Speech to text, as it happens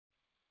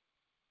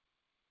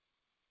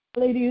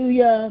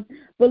Hallelujah.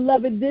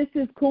 Beloved, this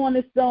is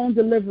Cornerstone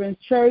Deliverance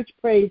Church.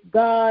 Praise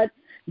God.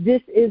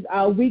 This is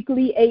our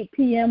weekly 8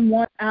 p.m.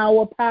 1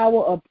 hour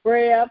power of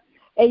prayer.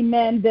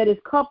 Amen. That is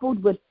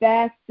coupled with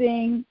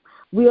fasting.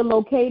 We are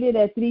located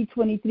at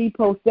 323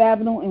 Post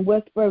Avenue in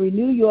Westbury,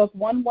 New York,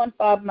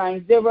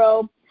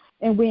 11590.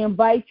 And we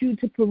invite you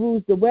to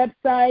peruse the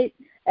website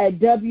at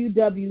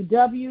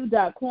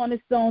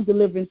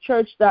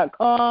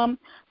www.cornerstonedeliveраncechurch.com,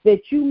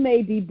 that you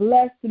may be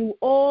blessed through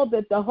all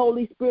that the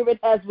Holy Spirit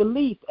has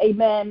released.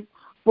 Amen.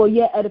 For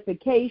your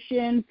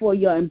edification, for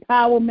your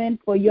empowerment,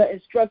 for your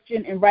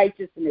instruction in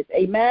righteousness.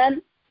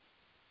 Amen.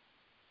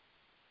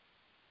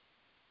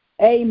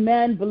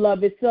 Amen,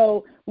 beloved.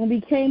 So when we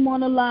came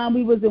on the line,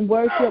 we was in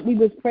worship, we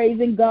was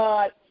praising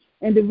God.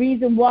 And the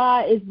reason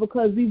why is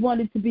because we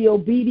wanted to be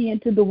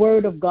obedient to the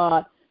word of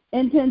God.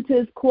 Enter into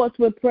his courts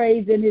with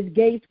praise and his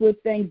gates with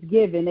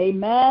thanksgiving.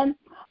 Amen.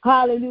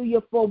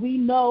 Hallelujah. For we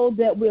know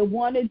that we're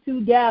one and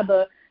two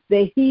gather,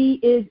 that he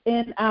is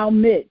in our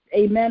midst.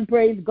 Amen.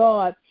 Praise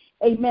God.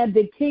 Amen.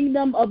 The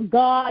kingdom of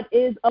God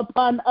is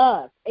upon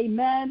us.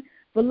 Amen.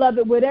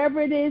 Beloved,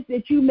 whatever it is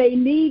that you may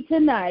need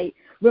tonight,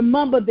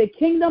 remember the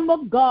kingdom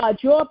of God,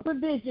 your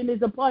provision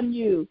is upon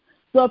you.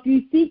 So if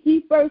you seek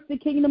ye first the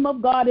kingdom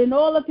of God and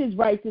all of his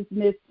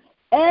righteousness,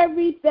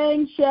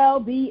 everything shall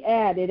be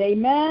added.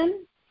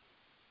 Amen.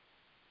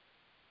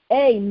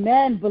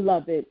 Amen,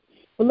 beloved.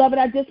 Beloved,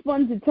 I just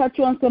wanted to touch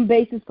on some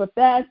bases for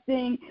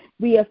fasting.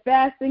 We are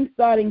fasting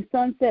starting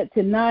sunset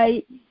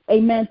tonight,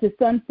 amen, to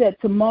sunset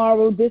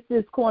tomorrow. This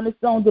is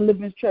Cornerstone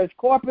Deliverance Church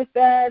Corporate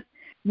Fast.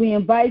 We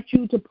invite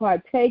you to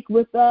partake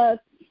with us.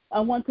 I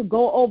want to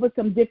go over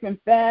some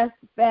different fasts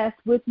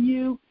with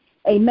you,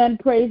 amen,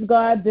 praise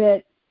God,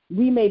 that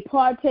we may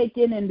partake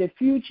in the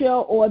future,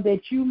 or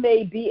that you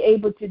may be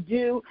able to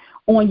do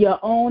on your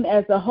own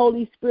as the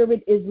Holy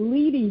Spirit is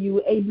leading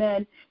you,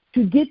 amen,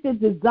 to get the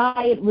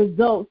desired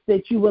results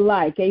that you would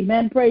like.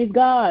 Amen. Praise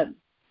God.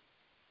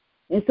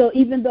 And so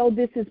even though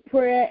this is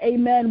prayer,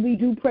 amen, we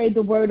do pray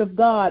the word of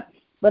God.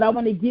 But I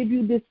want to give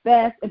you this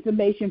fast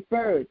information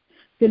first.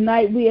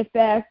 Tonight we are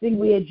fasting.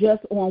 We are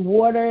just on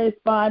water. It's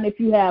fine if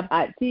you have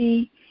hot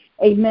tea.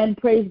 Amen.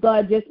 Praise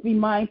God. Just be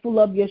mindful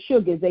of your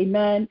sugars.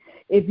 Amen.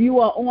 If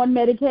you are on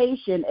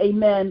medication,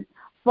 amen,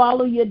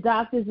 follow your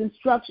doctor's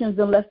instructions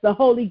unless the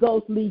Holy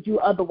Ghost leads you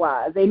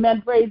otherwise.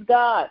 Amen. Praise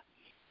God.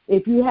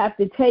 If you have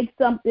to take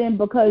something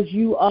because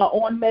you are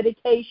on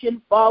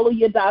medication, follow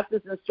your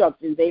doctor's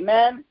instructions.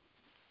 Amen.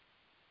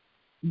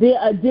 There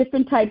are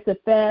different types of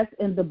fasts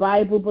in the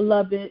Bible,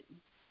 beloved.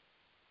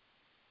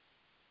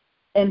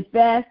 And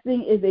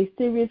fasting is a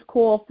serious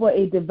call for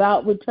a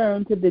devout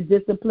return to the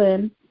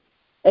discipline.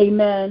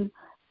 Amen.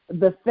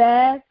 The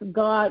fast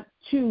God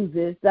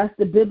chooses, that's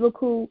the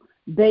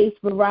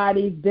biblical-based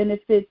varieties,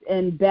 benefits,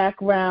 and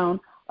background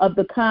of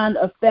the kind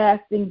of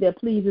fasting that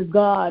pleases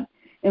God.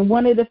 And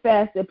one of the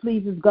fasts that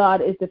pleases God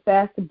is the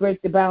fast to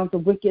break the bounds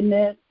of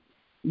wickedness.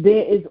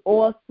 There is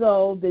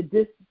also the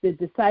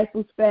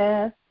disciples'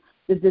 fast.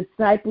 The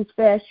disciples'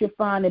 fast you'll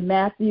find in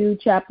Matthew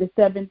chapter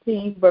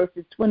 17,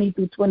 verses 20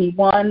 through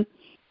 21.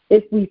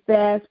 If we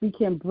fast, we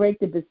can break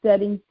the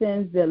besetting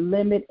sins that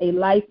limit a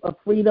life of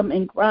freedom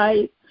in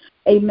Christ.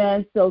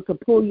 Amen. So to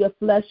pull your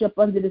flesh up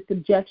under the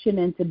subjection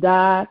and to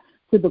die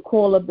to the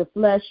call of the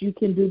flesh, you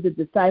can do the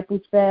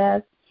disciples'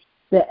 fast.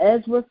 The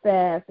Ezra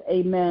fast,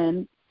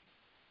 amen.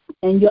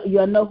 And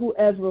you'll know who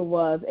Ezra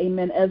was.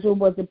 Amen. Ezra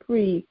was a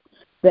priest.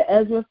 The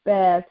Ezra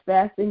fast,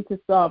 fasting to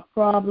solve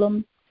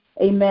problems.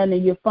 Amen.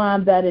 And you'll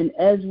find that in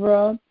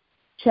Ezra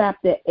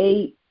chapter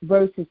 8,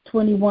 verses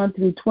 21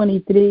 through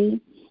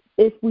 23.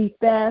 If we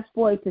fast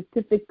for a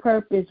specific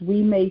purpose,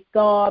 we may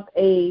solve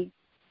a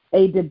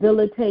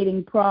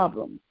debilitating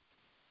problem.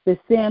 The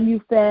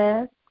Samuel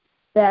fast,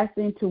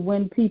 fasting to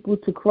win people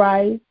to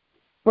Christ.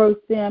 1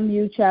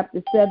 Samuel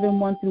chapter 7,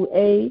 1 through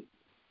 8.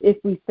 If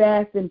we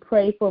fast and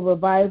pray for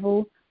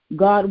revival,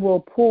 God will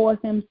pour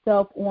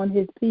himself on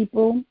his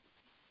people.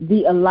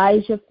 The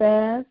Elijah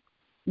fast,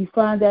 you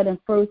find that in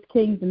 1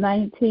 Kings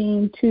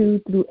 19,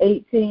 2 through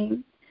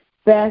 18.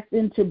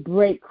 Fasting to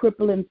break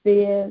crippling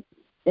fears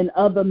and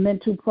other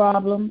mental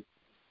problems.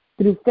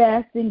 Through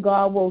fasting,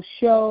 God will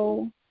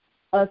show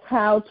us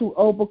how to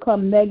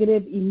overcome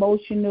negative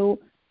emotional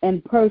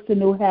and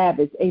personal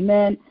habits.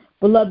 Amen.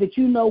 Beloved,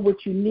 you know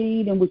what you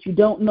need, and what you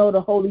don't know, the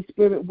Holy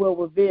Spirit will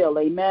reveal.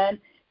 Amen.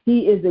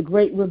 He is a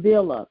great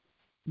revealer.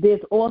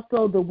 There's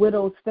also the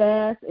widow's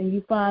fast, and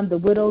you find the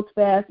widow's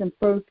fast in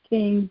 1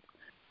 Kings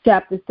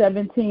chapter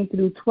 17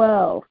 through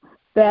 12,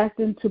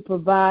 fasting to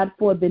provide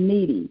for the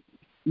needy.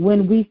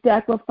 When we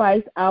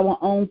sacrifice our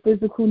own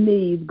physical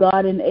needs,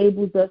 God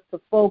enables us to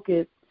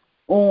focus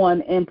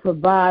on and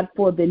provide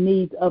for the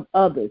needs of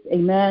others.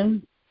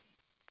 Amen.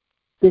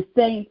 The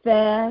Saint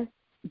fast,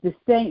 the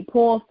St.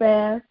 Paul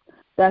fast,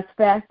 that's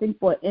fasting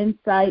for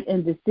insight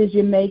and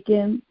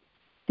decision-making.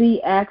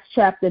 See Acts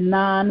chapter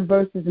 9,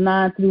 verses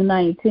 9 through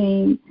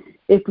 19.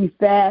 If we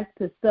fast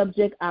to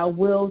subject our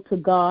will to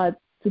God,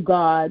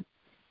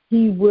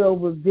 he will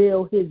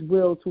reveal his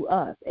will to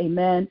us.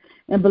 Amen.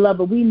 And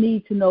beloved, we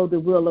need to know the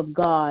will of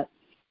God.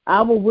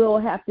 Our will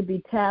have to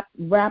be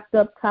wrapped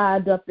up,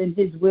 tied up in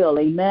his will.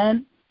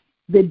 Amen.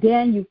 The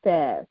Daniel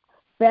fast,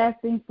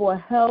 fasting for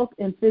health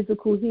and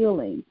physical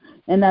healing.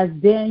 And that's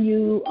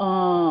Daniel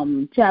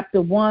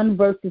chapter 1,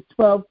 verses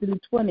 12 through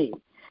 20.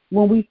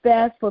 When we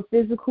fast for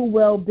physical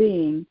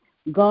well-being,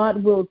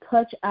 God will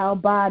touch our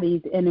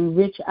bodies and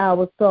enrich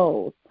our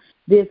souls.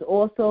 There's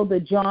also the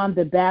John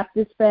the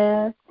Baptist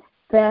fast,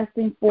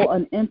 fasting for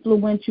an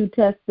influential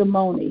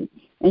testimony.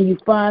 And you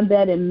find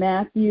that in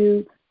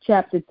Matthew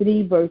chapter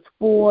 3, verse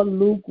 4,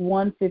 Luke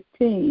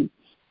 1:15.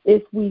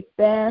 If we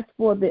fast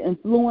for the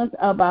influence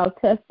of our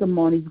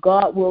testimonies,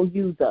 God will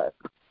use us.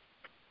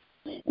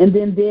 And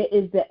then there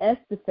is the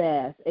Esther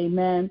fast,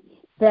 amen,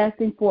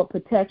 fasting for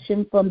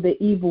protection from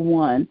the evil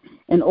one,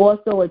 and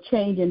also a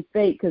change in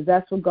fate, because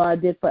that's what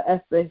God did for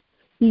Esther.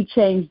 He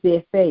changed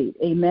their fate,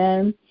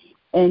 amen.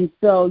 And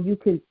so you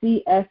can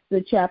see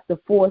Esther chapter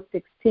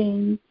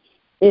 4:16.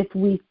 If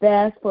we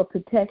fast for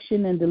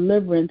protection and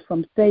deliverance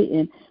from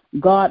Satan,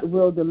 God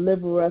will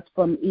deliver us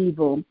from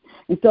evil.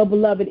 And so,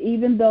 beloved,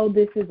 even though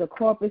this is a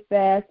corporate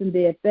fast and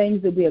there are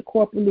things that we are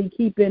corporately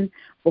keeping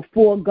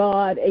before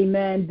God,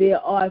 amen, there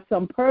are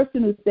some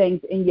personal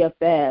things in your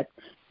fast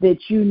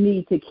that you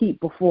need to keep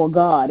before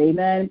God,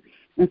 amen.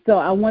 And so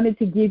I wanted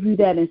to give you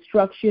that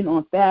instruction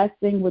on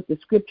fasting with the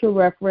scripture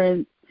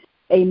reference,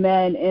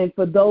 amen. And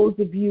for those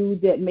of you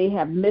that may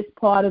have missed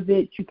part of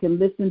it, you can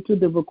listen to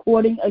the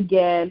recording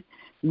again.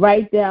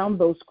 Write down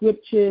those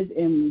scriptures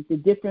and the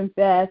different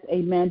fasts,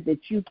 amen,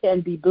 that you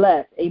can be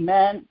blessed,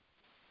 amen.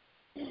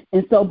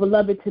 And so,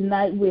 beloved,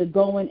 tonight we're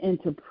going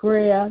into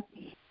prayer,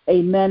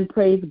 amen,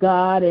 praise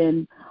God.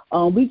 And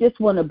we just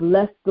want to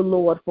bless the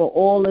Lord for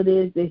all it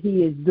is that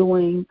he is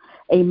doing,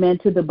 amen,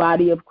 to the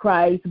body of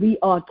Christ. We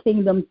are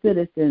kingdom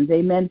citizens,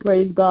 amen,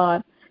 praise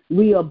God.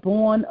 We are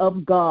born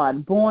of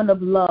God, born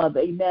of love,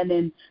 amen,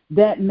 and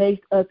that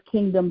makes us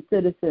kingdom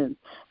citizens.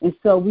 And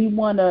so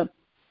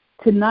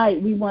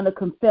tonight we want to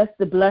confess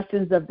the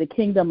blessings of the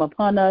kingdom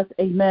upon us,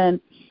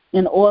 amen,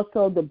 and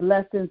also the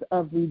blessings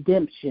of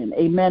redemption,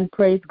 amen,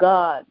 praise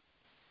God.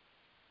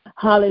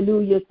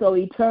 Hallelujah. So,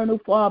 eternal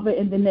Father,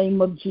 in the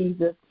name of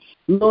Jesus,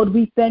 Lord,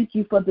 we thank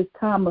you for this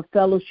time of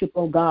fellowship,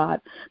 oh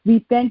God.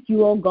 We thank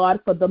you, oh God,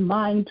 for the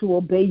mind to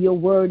obey your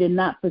word and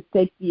not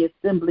forsake the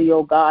assembly,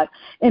 oh God.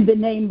 In the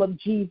name of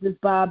Jesus,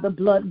 by the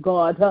blood,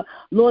 God.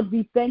 Lord,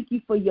 we thank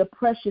you for your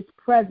precious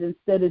presence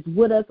that is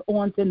with us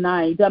on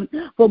tonight.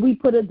 For we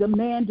put a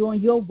demand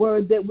on your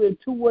word that where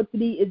 2 or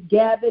 3 is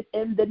gathered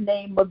in the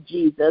name of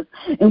Jesus.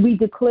 And we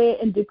declare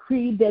and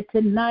decree that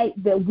tonight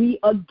that we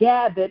are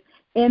gathered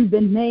in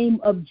the name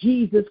of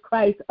Jesus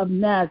Christ of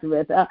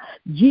Nazareth,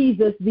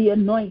 Jesus, the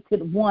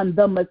anointed one,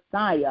 the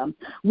Messiah.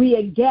 We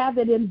are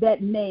gathered in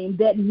that name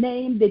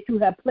that you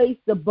have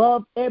placed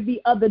above every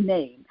other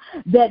name,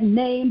 that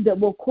name that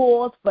will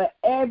cause for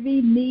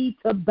every knee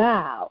to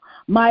bow.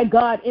 My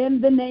God, in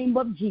the name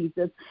of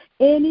Jesus,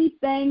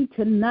 anything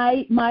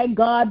tonight, my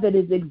God, that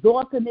is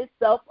exalting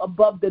itself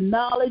above the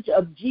knowledge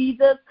of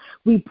Jesus,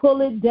 we pull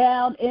it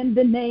down in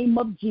the name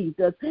of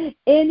Jesus.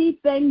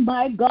 Anything,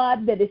 my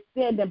God, that is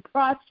standing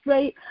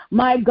prostrate,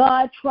 my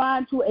God,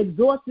 trying to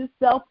exalt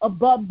itself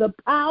above the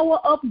power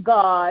of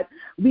God,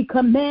 we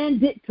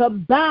command it to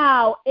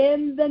bow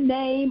in the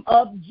name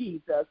of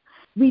Jesus.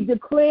 We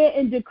declare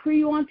and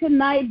decree on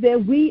tonight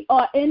that we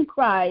are in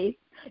Christ,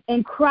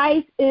 and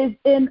Christ is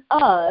in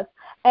us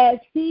as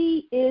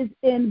he is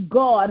in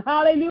God.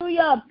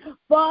 Hallelujah.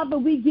 Father,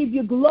 we give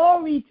you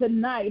glory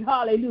tonight.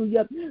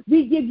 Hallelujah.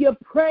 We give you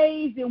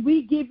praise and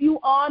we give you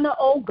honor,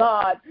 oh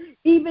God.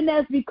 Even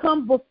as we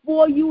come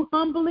before you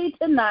humbly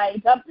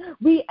tonight,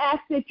 we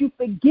ask that you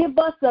forgive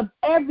us of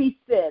every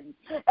sin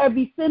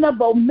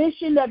of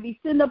omission, every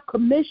sin of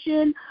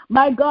commission,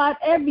 my God,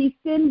 every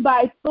sin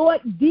by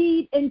thought,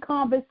 deed, and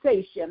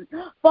conversation.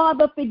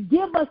 Father,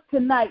 forgive us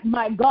tonight,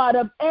 my God,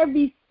 of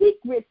every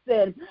secret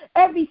sin,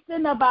 every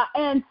sin of our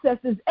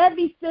ancestors,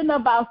 every sin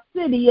of our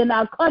city and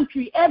our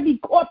country, every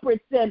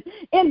corporate sin,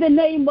 in the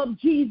name of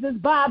Jesus,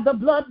 by the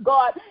blood,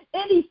 God,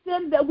 any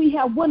sin that we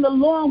have went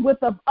along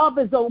with of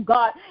others, oh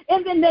God,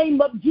 in the name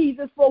of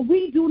Jesus, for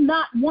we do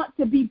not want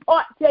to be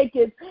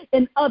partakers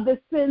in other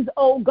sins,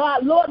 oh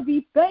God. Lord,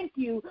 we thank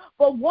you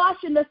for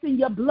washing us in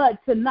your blood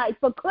tonight,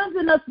 for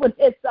cleansing us with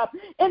hyssop,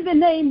 in the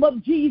name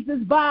of Jesus,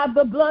 by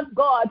the blood,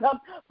 God,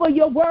 for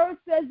your word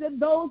says that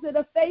those that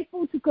are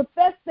faithful to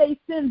confess their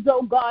sins,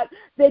 oh God,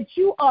 that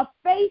you are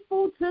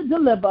faithful to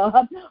deliver,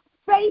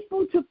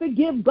 faithful to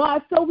forgive,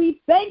 God. So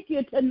we thank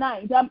you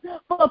tonight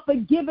for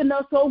forgiving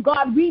us, oh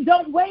God. We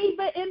don't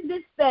waver in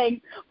this thing,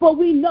 for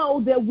we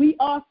know that we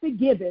are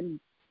forgiven.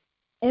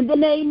 In the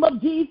name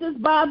of Jesus,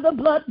 by the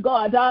blood,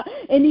 God.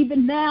 And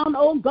even now,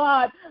 oh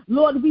God,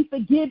 Lord, we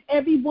forgive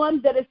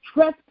everyone that has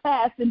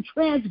trespassed and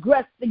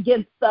transgressed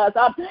against us.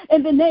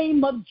 In the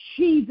name of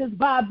Jesus,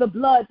 by the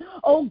blood,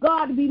 oh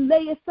God, we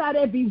lay aside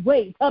every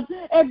weight,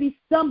 every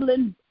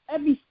stumbling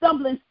every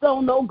stumbling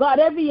stone, oh God,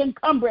 every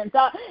encumbrance,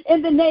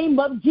 in the name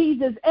of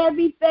Jesus,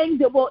 everything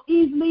that will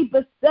easily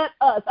beset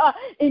us,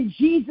 in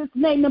Jesus'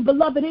 name. And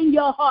beloved, in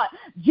your heart,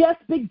 just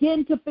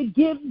begin to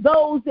forgive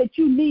those that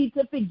you need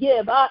to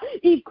forgive.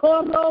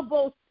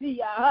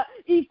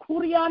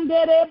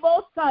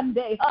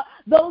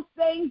 Those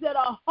things that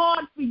are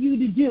hard for you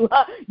to do,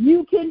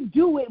 you can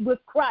do it with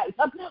Christ,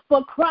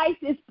 for Christ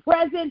is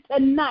present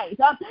tonight,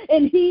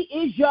 and he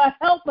is your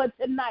helper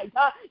tonight.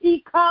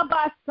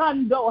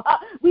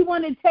 We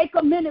want to take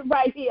a minute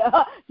right here.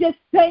 Just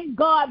thank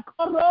God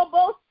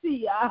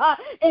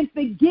and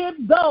forgive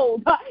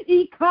those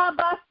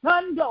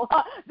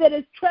that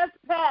has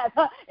trespassed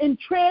and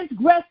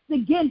transgressed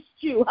against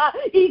you.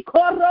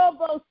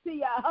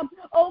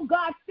 Oh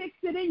God, fix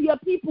it in your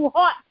people's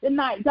heart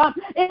tonight.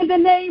 In the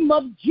name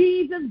of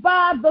Jesus,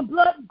 by the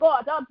blood of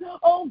God.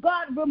 Oh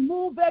God,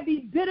 remove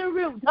every bitter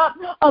root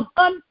of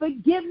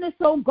unforgiveness,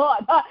 oh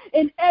God,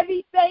 and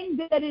everything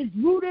that is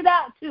rooted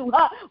out to.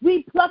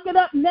 We pluck it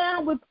up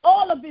now with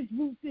all of its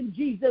roots in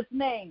Jesus'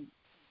 name.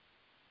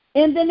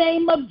 In the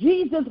name of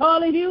Jesus,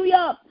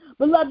 hallelujah.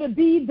 Beloved,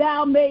 be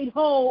thou made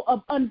whole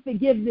of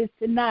unforgiveness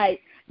tonight.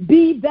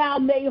 Be thou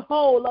made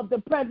whole of the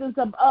presence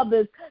of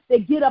others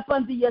that get up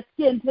under your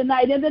skin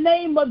tonight. In the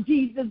name of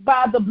Jesus,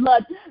 by the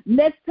blood.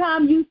 Next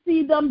time you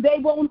see them, they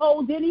won't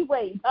hold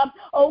anyway.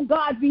 Oh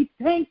God, we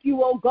thank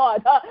you, oh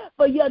God,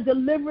 for your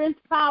deliverance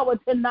power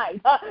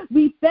tonight.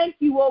 We thank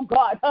you, oh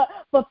God,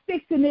 for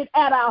fixing it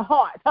at our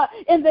heart.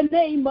 In the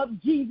name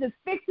of Jesus,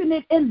 fixing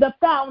it in the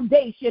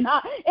foundation.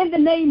 In the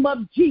name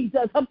of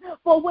Jesus,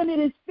 for when it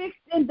is fixed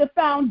in the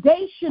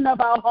foundation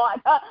of our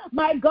heart,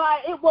 my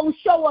God, it won't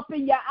show up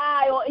in your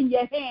eye or in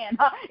your hand.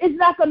 It's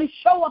not going to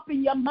show up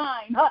in your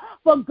mind.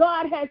 For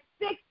God has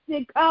fixed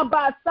it.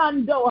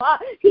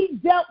 He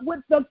dealt with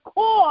the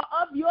core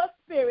of your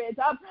spirit.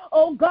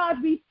 Oh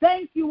God, we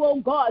thank you, oh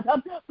God,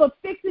 for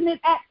fixing it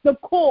at the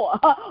core.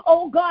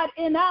 Oh God,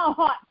 in our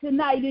heart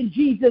tonight in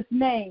Jesus'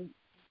 name.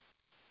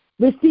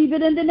 Receive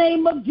it in the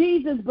name of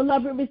Jesus,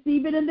 beloved.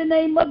 Receive it in the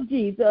name of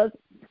Jesus.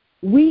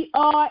 We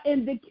are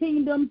in the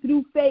kingdom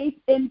through faith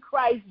in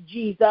Christ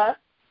Jesus.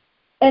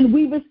 And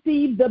we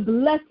receive the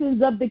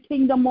blessings of the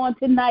kingdom on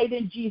tonight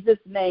in Jesus'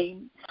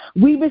 name.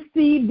 We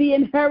receive the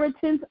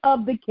inheritance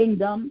of the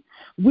kingdom.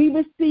 We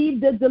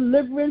receive the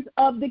deliverance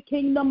of the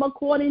kingdom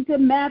according to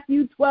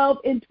Matthew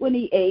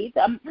 12:28.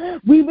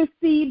 We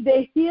receive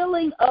the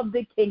healing of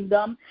the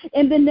kingdom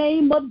in the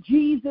name of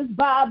Jesus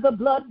by the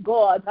blood of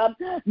God.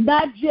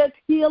 Not just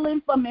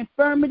healing from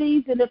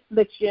infirmities and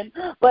affliction,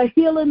 but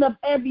healing of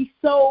every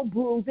soul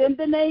bruise in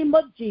the name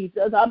of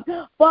Jesus.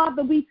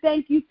 Father, we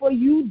thank you for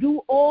you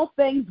do all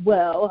things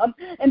well,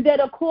 and that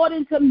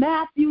according to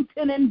Matthew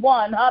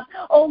 10:1,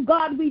 oh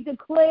God, we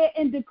declare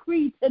and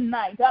decree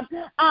tonight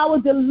our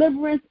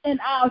deliverance and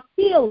our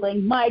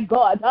healing, my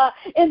God,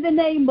 in the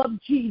name of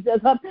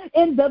Jesus,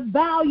 in the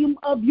volume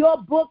of your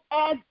book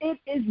as it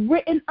is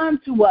written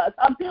unto us.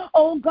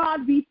 Oh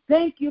God, we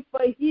thank you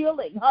for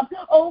healing.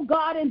 Oh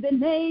God, in the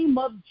name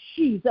of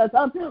Jesus.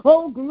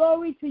 Oh,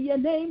 glory to your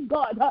name,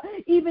 God.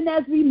 Even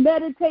as we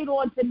meditate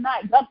on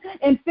tonight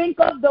and think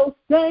of those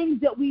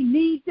things that we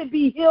need to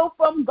be healed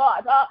from,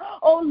 God.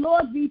 Oh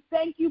Lord, we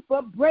thank you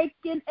for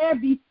breaking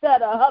every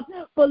fetter,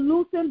 for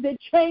loosing the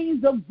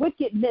chains of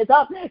wickedness,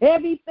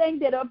 everything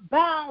that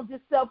bound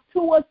itself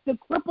to us to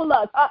cripple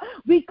us.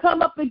 We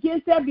come up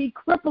against every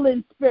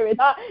crippling spirit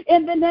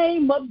in the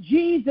name of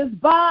Jesus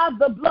by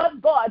the blood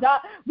of God.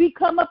 We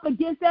come up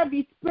against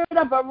every spirit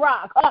of a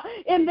rock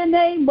in the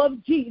name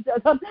of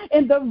Jesus,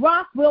 and the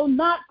rock will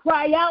not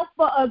cry out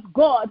for us,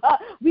 God.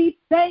 We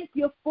thank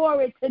you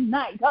for it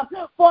tonight,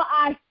 for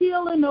our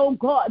healing, oh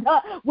God,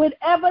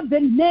 whatever the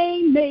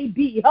name may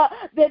be,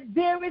 that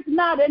there is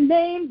not a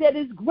name that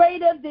is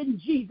greater than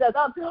Jesus.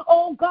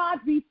 Oh God,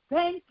 we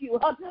thank you,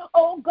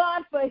 oh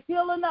God, for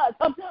healing us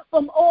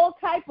from all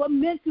type of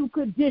mental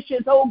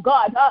conditions, oh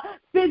God,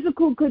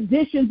 physical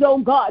conditions, oh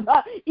God,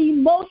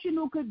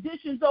 emotional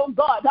conditions, oh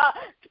God,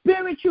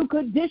 spiritual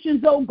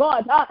conditions, oh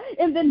God,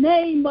 in the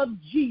name of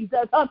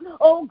Jesus.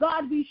 Oh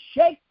God, we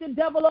shake the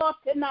devil off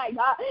tonight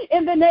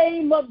in the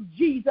name of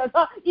Jesus.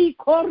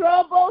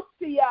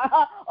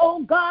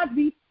 Oh God,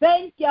 we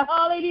thank you,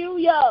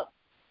 hallelujah,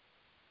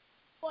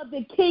 for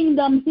the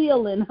kingdom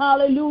healing.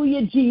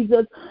 Hallelujah,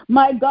 Jesus.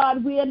 My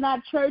God, we are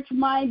not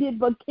church-minded,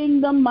 but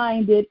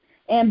kingdom-minded,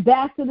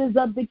 ambassadors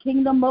of the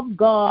kingdom of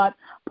God,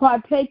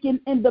 partaking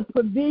in the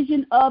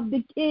provision of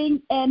the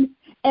King and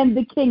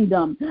the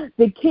kingdom,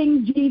 the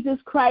King Jesus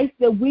Christ,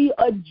 that we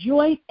are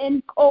joint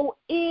and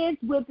co-heirs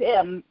with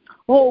him.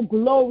 Oh,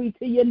 glory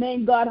to your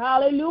name, God.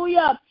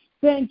 Hallelujah.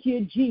 Thank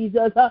you,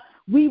 Jesus.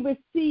 We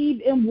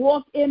receive and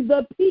walk in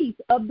the peace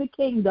of the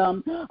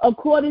kingdom.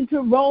 According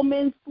to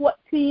Romans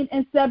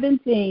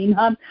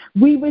 14:17,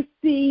 we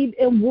receive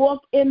and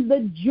walk in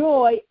the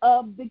joy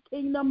of the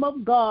kingdom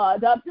of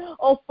God.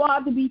 Oh,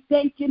 Father, we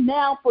thank you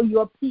now for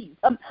your peace,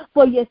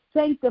 for your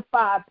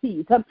sanctified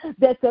peace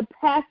that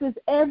surpasses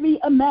every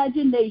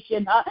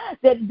imagination,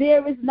 that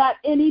there is not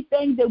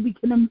anything that we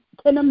can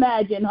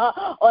imagine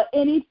or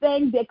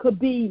anything that could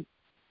be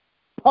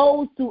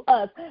posed to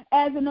us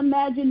as an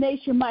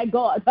imagination, my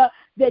God,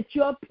 that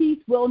your peace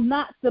will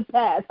not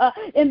surpass.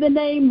 In the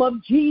name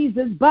of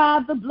Jesus,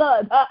 by the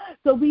blood.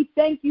 So we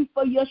thank you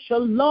for your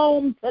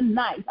shalom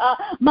tonight.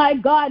 My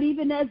God,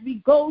 even as we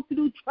go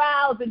through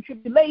trials and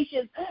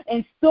tribulations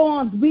and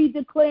storms, we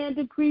declare and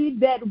decree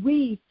that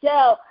we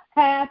shall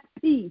have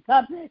peace.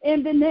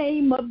 In the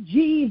name of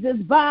Jesus,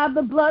 by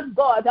the blood,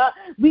 God,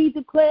 we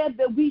declare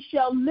that we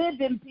shall live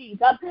in peace,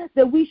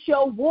 that we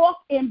shall walk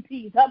in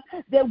peace,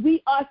 that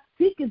we are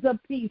seekers of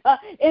peace.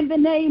 In the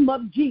name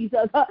of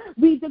Jesus,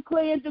 we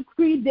declare and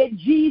decree that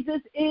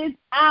Jesus is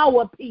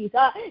our peace.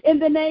 In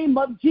the name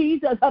of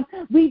Jesus,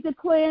 we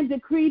declare and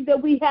decree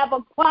that we have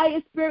a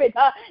quiet spirit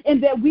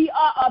and that we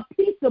are a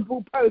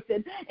peaceable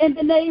person. In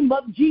the name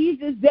of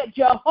Jesus, that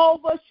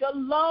Jehovah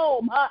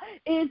Shalom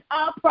is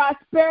our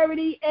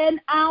prosperity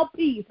and our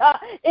peace.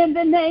 In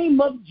the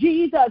name of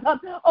Jesus,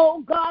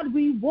 oh God,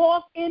 we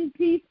walk in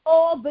peace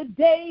all the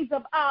days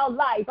of our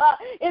life.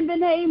 In the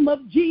name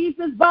of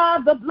Jesus, by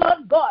the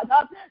blood, God,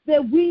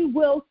 that we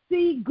will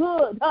see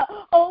good,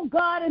 oh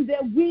God, and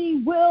that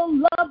we will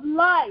love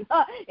life.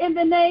 In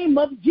the name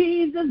of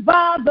Jesus,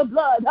 by the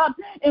blood,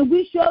 and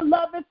we shall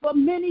love it for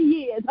many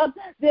years,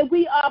 that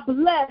we are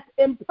blessed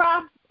and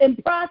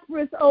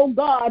prosperous, oh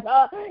God,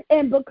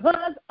 and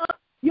because of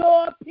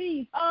your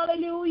peace.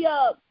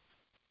 Hallelujah.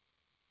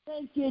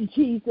 Thank you,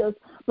 Jesus.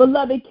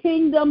 Beloved,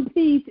 kingdom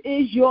peace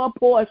is your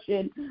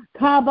portion.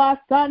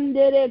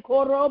 Kabasandere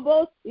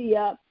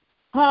korobosia.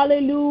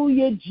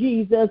 Hallelujah,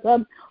 Jesus.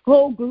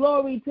 Oh,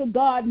 glory to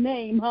God's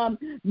name.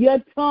 Your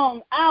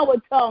tongue, our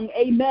tongue,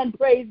 amen,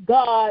 praise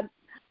God.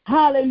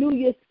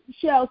 Hallelujah,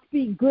 shall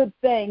speak good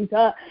things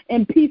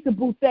and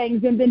peaceable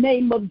things in the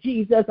name of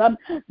Jesus,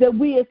 that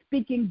we are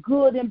speaking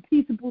good and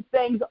peaceable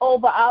things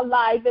over our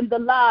life and the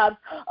lives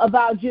of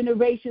our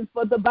generations.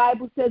 For the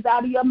Bible says,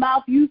 out of your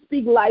mouth you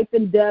speak life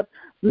and death,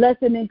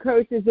 blessing and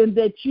curses, and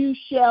that you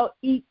shall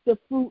eat the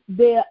fruit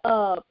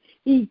thereof.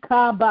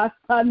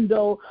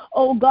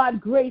 Oh God,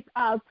 grace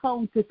our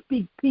tongue to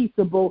speak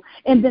peaceable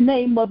in the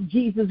name of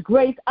Jesus.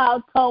 Grace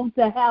our tongue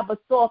to have a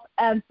soft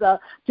answer,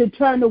 to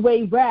turn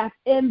away wrath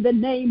in the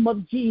name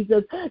of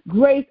Jesus.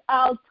 Grace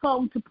our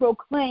tongue to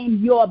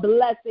proclaim your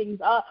blessings.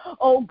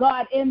 Oh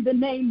God, in the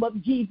name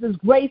of Jesus,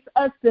 grace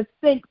us to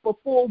think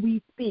before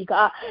we speak.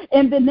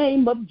 In the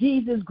name of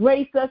Jesus,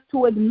 grace us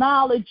to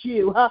acknowledge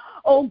you.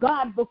 Oh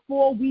God,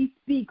 before we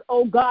speak,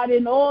 oh God,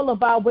 in all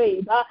of our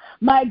ways.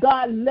 My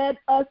God, let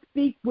us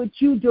speak what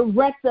you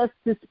direct us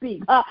to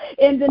speak.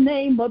 In the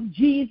name of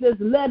Jesus,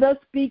 let us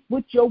speak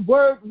what your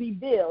word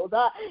reveals.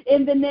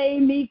 In the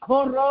name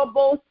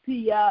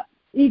Ikorobosia,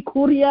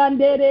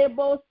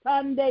 Ikurianderebo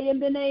Sunday, in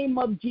the name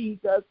of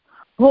Jesus.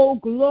 Oh,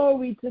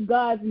 glory to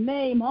God's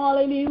name.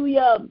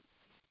 Hallelujah.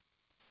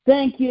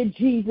 Thank you,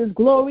 Jesus.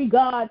 Glory,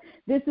 God.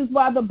 This is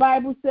why the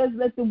Bible says,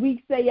 let the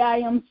weak say I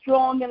am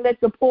strong and let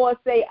the poor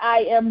say I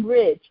am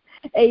rich.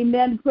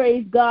 Amen.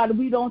 Praise God.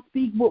 We don't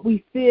speak what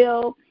we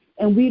feel,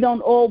 and we don't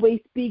always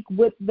speak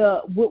with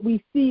what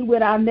we see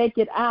with our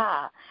naked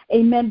eye.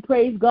 Amen.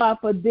 Praise God.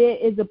 For there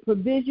is a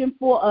provision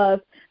for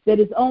us that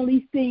is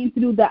only seen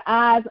through the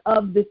eyes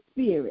of the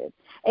Spirit.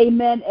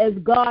 Amen. As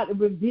God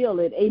revealed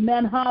it.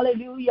 Amen.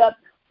 Hallelujah.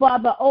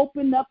 Father,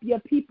 open up your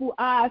people's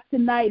eyes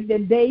tonight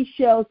that they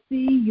shall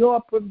see your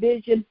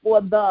provision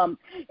for them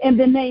in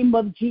the name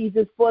of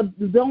Jesus. For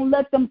don't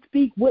let them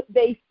speak what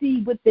they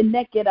see with the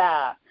naked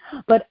eye,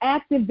 but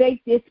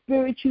activate their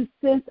spiritual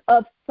sense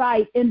of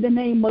sight in the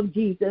name of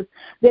Jesus,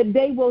 that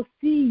they will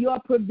see your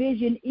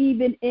provision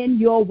even in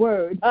your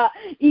word,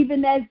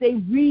 even as they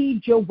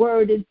read your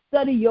word and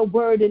study your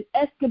word and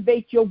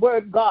excavate your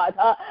word, God.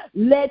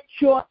 Let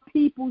your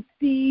people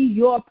see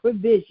your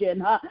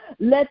provision.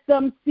 Let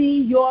them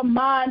see your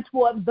mind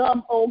toward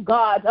them, oh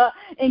God,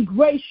 and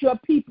grace your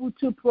people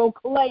to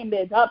proclaim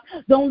it.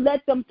 Don't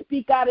let them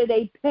speak out of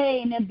their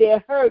pain and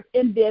their hurt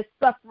and their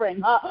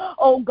suffering.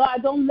 Oh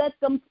God, don't let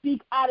them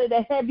speak out of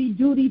the heavy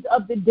duties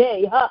of the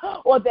day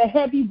or the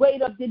heavy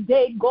weight of the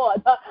day,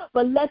 God,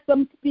 but let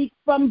them speak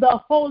from the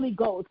Holy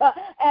Ghost.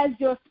 As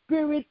your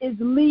Spirit is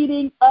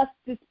leading us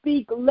to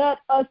speak, let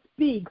us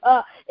speak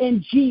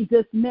in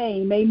Jesus'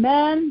 name.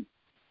 Amen.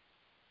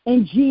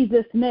 In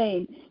Jesus'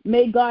 name,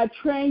 may God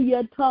train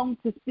your tongue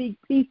to speak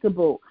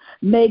peaceable.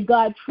 May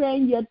God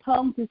train your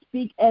tongue to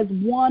speak as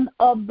one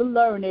of the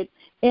learned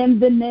in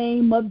the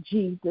name of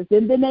Jesus.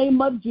 In the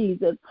name of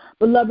Jesus.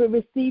 Beloved,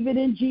 receive it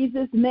in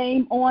Jesus'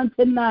 name on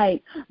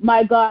tonight.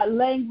 My God,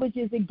 language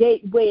is a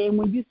gateway, and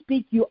when you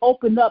speak, you're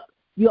opening up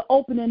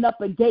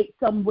a gate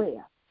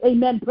somewhere.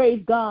 Amen.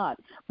 Praise God.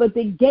 But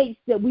the gates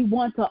that we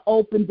want to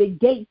open, the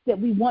gates that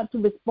we want to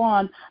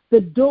respond, the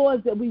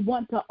doors that we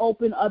want to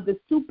open are the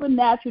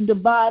supernatural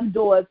divine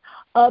doors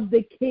of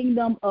the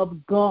kingdom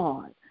of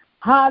God.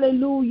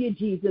 Hallelujah,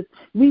 Jesus.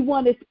 We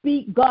want to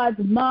speak God's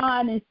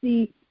mind and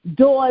see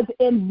doors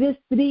in this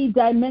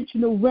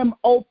three-dimensional realm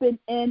open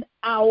in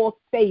our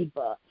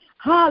favor.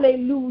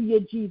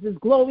 Hallelujah, Jesus.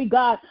 Glory,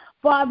 God.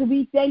 Father,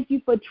 we thank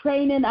you for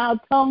training our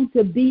tongue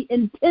to be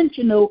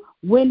intentional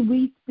when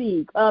we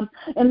speak.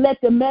 And let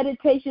the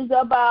meditations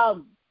of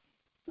our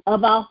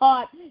of our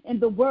heart and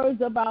the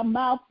words of our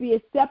mouth be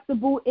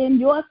acceptable in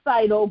your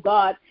sight, O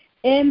God,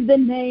 in the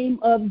name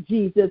of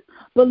Jesus.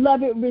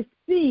 Beloved,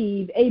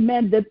 receive,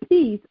 amen, the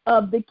peace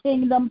of the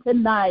kingdom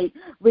tonight.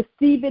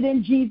 Receive it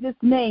in Jesus'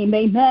 name,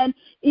 amen.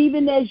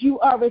 Even as you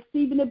are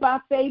receiving it by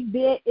faith,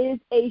 there is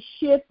a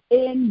shift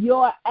in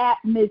your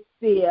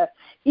atmosphere.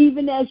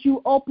 Even as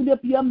you open up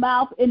your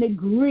mouth and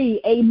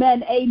agree,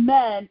 amen,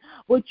 amen,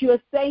 what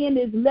you're saying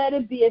is, let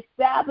it be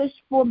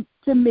established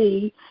to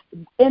me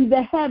in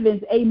the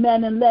heavens,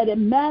 amen, and let it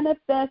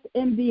manifest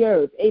in the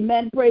earth,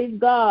 amen. Praise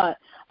God.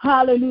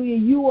 Hallelujah.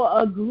 You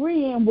are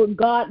agreeing with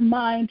God's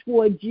mind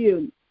towards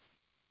you.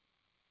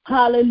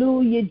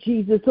 Hallelujah,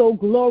 Jesus. Oh,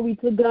 glory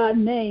to God's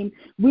name.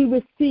 We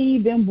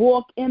receive and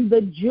walk in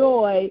the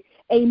joy,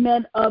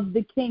 amen, of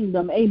the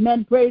kingdom.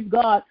 Amen. Praise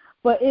God.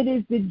 For it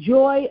is the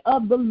joy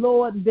of the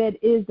Lord that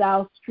is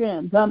our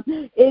strength.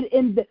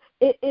 It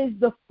is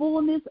the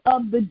fullness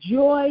of the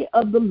joy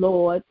of the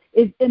Lord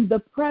is in the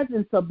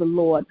presence of the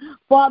Lord.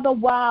 Father,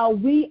 while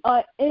we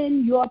are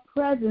in your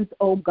presence,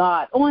 oh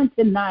God, on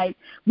tonight,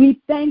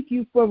 we thank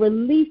you for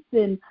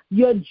releasing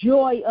your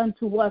joy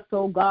unto us,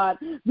 oh God.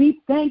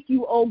 We thank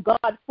you, oh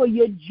God, for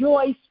your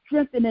joy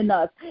strengthening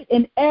us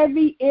in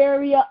every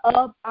area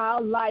of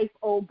our life,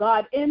 oh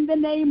God. In the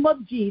name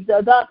of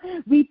Jesus,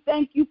 we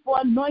thank you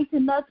for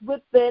anointing us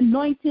with the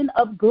anointing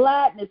of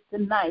gladness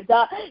tonight.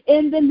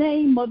 In the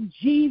name of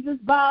Jesus,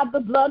 by the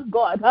blood,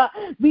 God,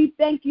 we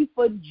thank you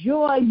for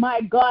joy,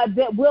 my God,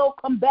 that will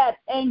combat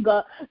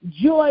anger,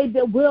 joy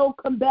that will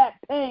combat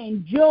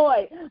pain,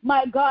 joy,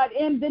 my God,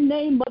 in the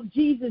name of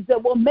Jesus,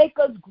 that will make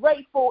us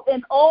grateful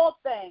in all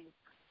things.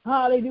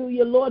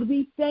 Hallelujah, Lord,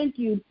 we thank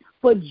you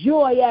for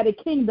joy at a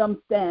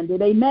kingdom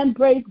standard. Amen,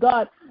 praise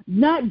God.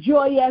 Not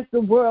joy as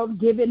the world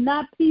give it,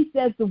 not peace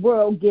as the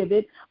world give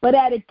it, but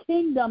at a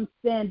kingdom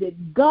standard,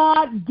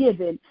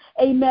 God-given.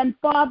 Amen.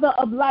 Father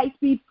of lights,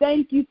 we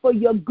thank you for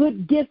your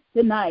good gifts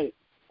tonight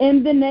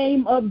in the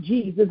name of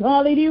Jesus.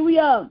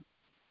 Hallelujah.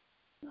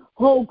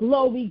 Oh,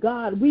 glory,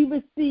 God. We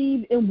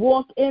receive and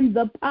walk in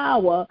the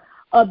power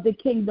of the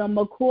kingdom.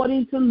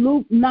 According to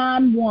Luke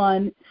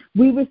 9:1,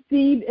 we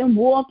receive and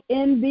walk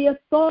in the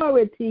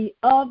authority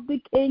of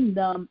the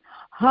kingdom.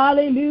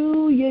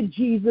 Hallelujah,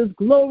 Jesus.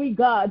 Glory,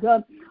 God.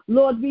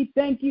 Lord, we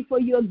thank you for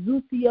your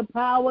exousia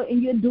power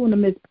and your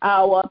dunamis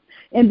power.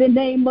 In the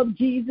name of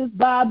Jesus,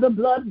 by the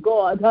blood,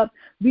 God,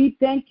 we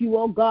thank you,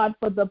 oh God,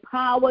 for the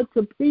power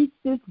to preach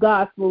this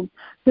gospel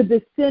to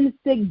the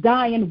sin-sick,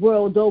 dying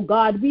world, oh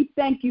God. We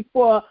thank you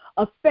for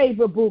a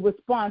favorable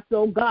response,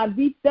 oh God.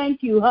 We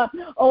thank you,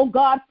 oh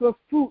God, for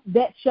fruit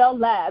that shall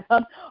last.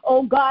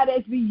 Oh God,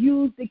 as we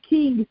use the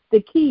keys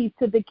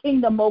to the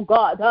kingdom, oh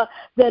God,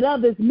 that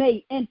others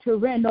may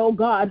enter in, oh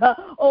God.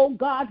 Oh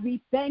God,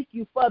 we thank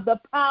you for the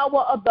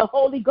power of the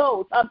Holy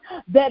Ghost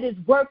that is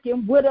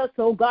working with us,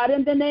 oh God,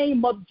 in the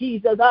name of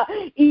Jesus.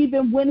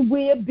 Even when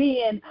we're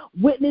being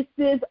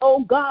witnesses,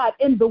 oh God,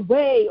 in the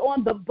way,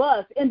 on the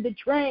bus, in the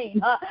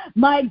train,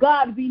 my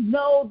God, we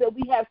know that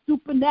we have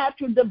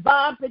supernatural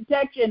divine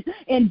protection,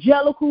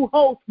 angelical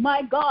hosts,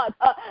 my God,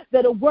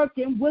 that are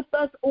working with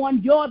us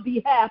on your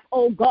behalf,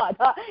 oh God.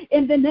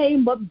 In the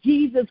name of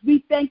Jesus,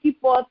 we thank you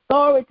for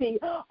authority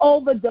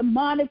over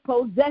demonic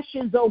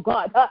possessions, oh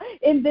God.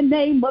 In the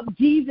name of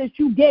Jesus,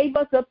 you gave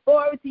us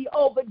authority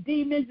over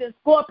demons and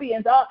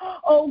scorpions.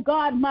 Oh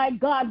God, my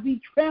God,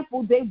 we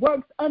trample their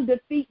works under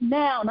feet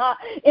now.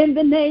 In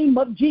the name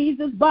of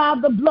Jesus, by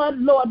the blood,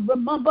 Lord,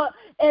 remember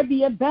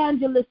every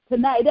evangelist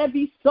tonight,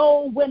 every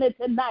soul winner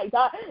tonight,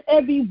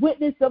 every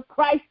witness of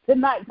Christ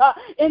tonight.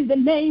 In the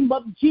name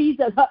of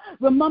Jesus,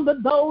 remember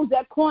those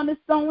at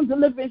Cornerstone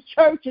Deliverance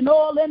Church and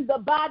all in the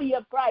body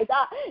of Christ.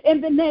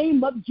 In the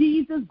name of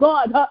Jesus,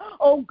 God,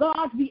 oh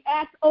God, we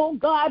ask, oh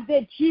God,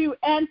 that you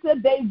answer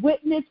their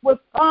witness with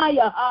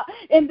fire.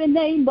 In the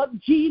name of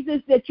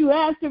Jesus, that you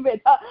answer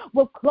it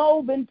with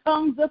cloven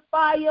tongues of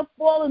fire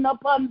falling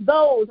upon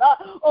those,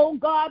 oh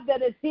God,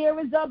 that is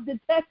hearers of the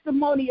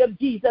testimony of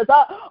Jesus.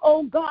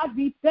 Oh God,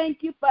 we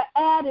thank you for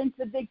adding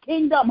to the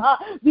kingdom.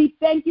 We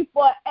thank you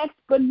for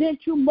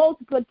exponential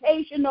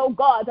multiplication, oh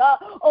God.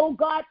 Oh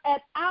God,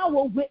 at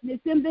our witness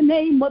in the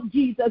name of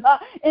Jesus.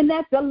 And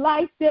at the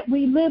life that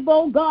we live,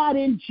 oh God,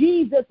 in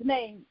Jesus'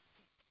 name.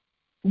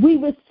 We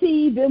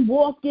receive and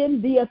walk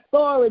in the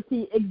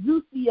authority,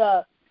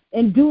 exousia,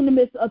 and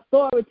dunamis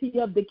authority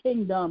of the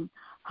kingdom.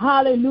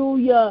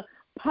 Hallelujah.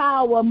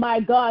 Power, my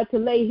God, to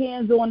lay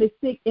hands on the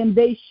sick and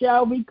they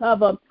shall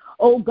recover.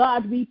 Oh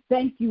God, we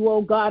thank you,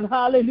 oh God.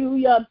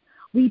 Hallelujah.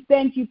 We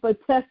thank you for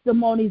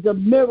testimonies of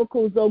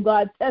miracles, oh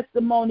God,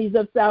 testimonies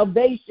of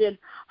salvation.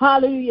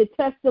 Hallelujah.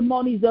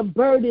 Testimonies of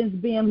burdens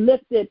being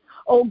lifted.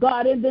 Oh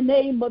God, in the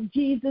name of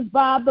Jesus,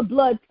 by the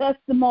blood,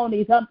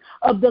 testimonies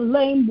of the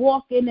lame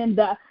walking and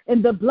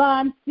the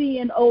blind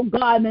seeing, oh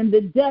God, and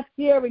the deaf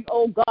hearing,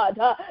 oh God.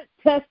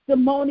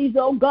 Testimonies,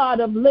 oh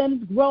God, of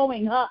limbs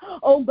growing,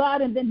 oh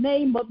God, in the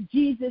name of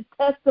Jesus,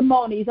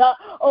 testimonies,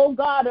 oh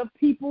God, of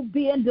people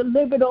being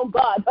delivered, oh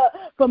God,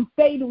 from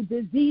fatal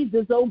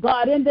diseases, oh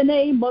God, in the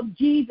name of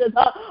Jesus,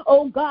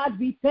 oh God,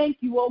 we thank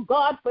you, oh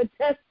God, for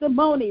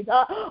testimonies,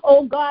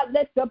 oh God, God,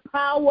 let the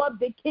power of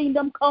the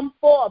kingdom come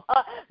forth.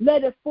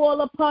 Let it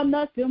fall upon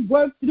us and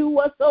work through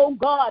us, oh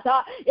God.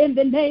 In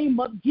the name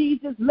of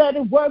Jesus, let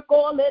it work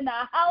all in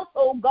our house,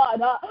 oh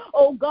God.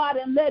 Oh God,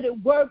 and let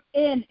it work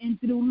in and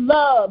through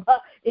love.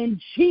 In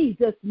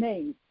Jesus'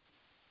 name.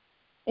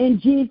 In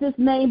Jesus'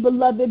 name,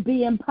 beloved,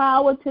 be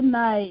empowered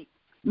tonight.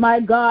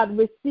 My God,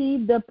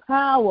 receive the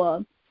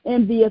power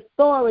and the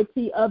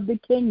authority of the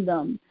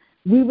kingdom.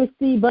 We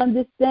receive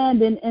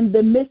understanding in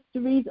the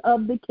mysteries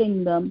of the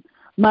kingdom.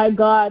 My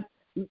God,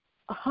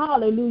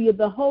 hallelujah.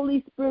 The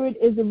Holy Spirit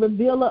is a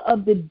revealer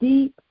of the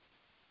deep,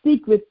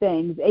 secret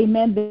things.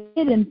 Amen. The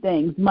hidden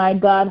things. My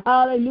God,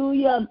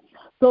 hallelujah.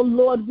 So,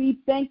 Lord, we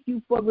thank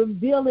you for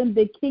revealing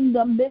the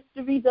kingdom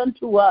mysteries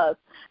unto us.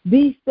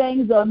 These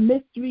things are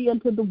mystery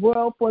unto the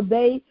world, for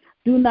they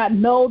do not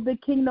know the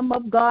kingdom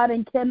of God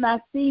and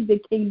cannot see the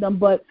kingdom.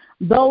 But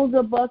those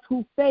of us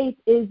whose faith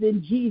is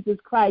in Jesus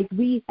Christ,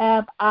 we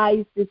have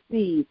eyes to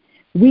see.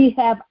 We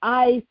have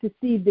eyes to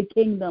see the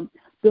kingdom,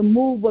 the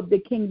move of the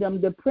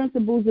kingdom, the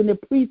principles and the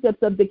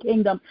precepts of the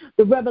kingdom,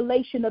 the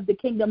revelation of the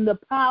kingdom, the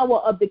power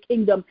of the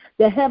kingdom,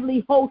 the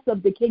heavenly hosts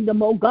of the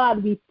kingdom. Oh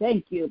God, we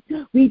thank you.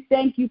 We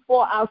thank you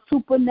for our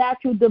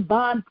supernatural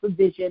divine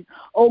provision.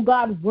 Oh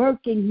God,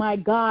 working, my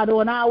God,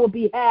 on our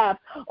behalf.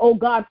 Oh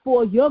God,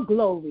 for your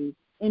glory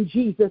in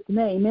Jesus'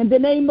 name. In the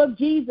name of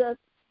Jesus,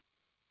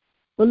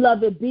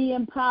 beloved, be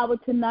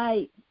empowered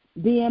tonight.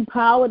 Be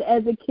empowered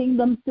as a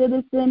kingdom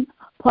citizen,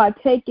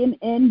 partaking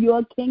in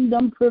your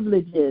kingdom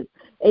privileges.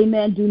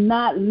 Amen. Do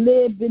not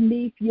live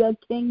beneath your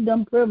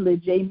kingdom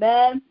privilege.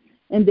 Amen.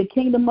 In the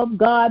kingdom of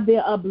God,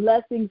 there are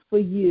blessings for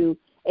you.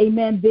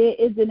 Amen. There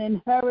is an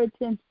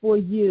inheritance for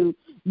you.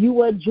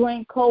 You are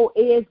joint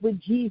co-heirs with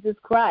Jesus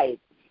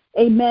Christ.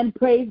 Amen.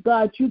 Praise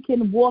God. You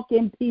can walk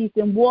in peace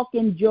and walk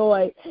in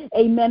joy.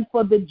 Amen.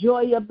 For the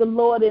joy of the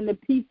Lord and the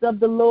peace of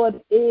the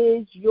Lord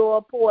is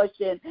your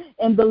portion.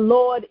 And the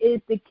Lord is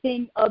the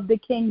King of the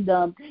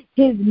kingdom.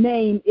 His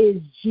name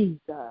is Jesus.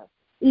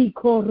 His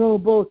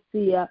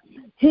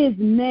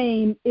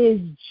name is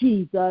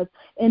Jesus.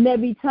 And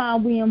every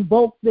time we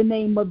invoke the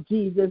name of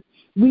Jesus,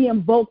 we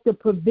invoke the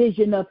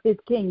provision of his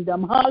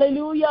kingdom.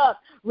 Hallelujah.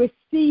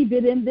 Receive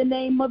it in the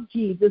name of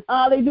Jesus.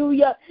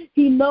 Hallelujah.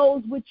 He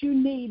knows what you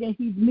need, and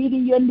he's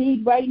meeting your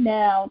need right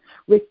now.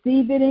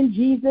 Receive it in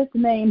Jesus'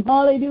 name.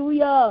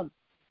 Hallelujah.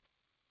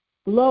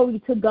 Glory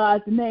to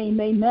God's name.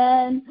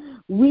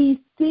 Amen.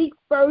 We seek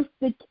first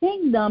the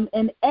kingdom,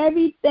 and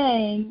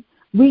everything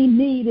we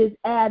need is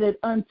added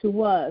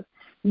unto us.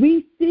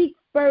 We seek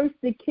first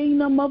the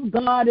kingdom of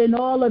God and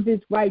all of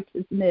his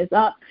righteousness.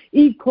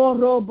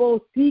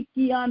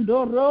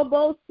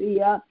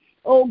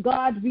 Oh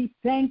God, we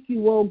thank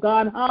you, oh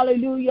God.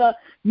 Hallelujah.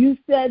 You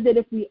said that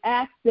if we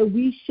ask, that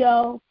we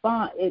shall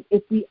find.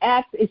 If we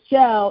ask, it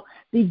shall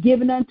be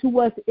given unto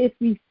us. If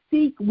we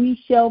seek, we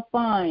shall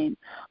find.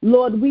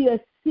 Lord, we are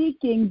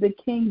seeking the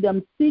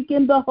kingdom,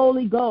 seeking the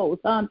Holy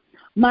Ghost.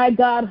 My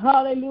God,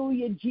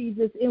 hallelujah,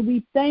 Jesus. And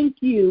we thank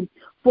you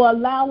for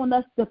allowing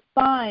us to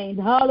find,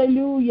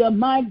 hallelujah,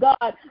 my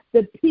God,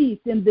 the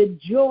peace and the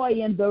joy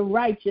and the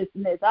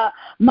righteousness,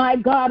 my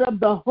God, of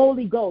the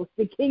Holy Ghost,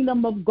 the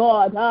kingdom of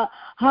God.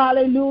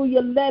 Hallelujah.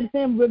 Let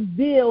him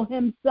reveal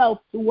himself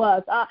to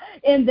us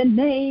in the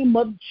name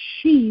of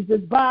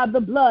Jesus, by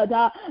the blood,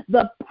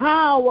 the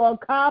power,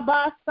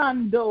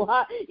 kabasando,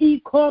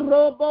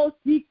 ikorobo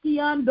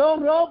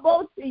sikiando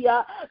robo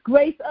sia.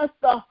 Grace us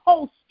to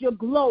host your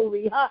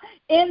glory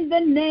in the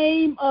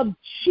name of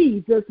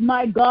Jesus,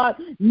 my God.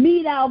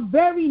 Meet our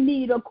very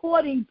need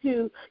according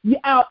to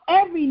our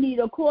every need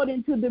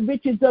according to the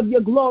riches of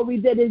your glory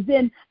that is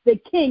in the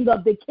King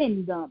of the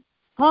kingdom.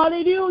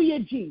 Hallelujah,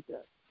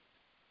 Jesus.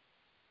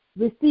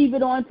 Receive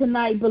it on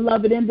tonight,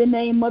 beloved, in the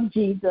name of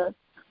Jesus.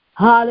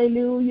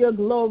 Hallelujah,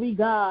 glory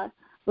God.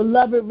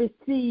 Beloved,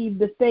 receive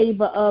the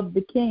favor of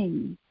the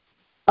King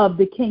of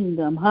the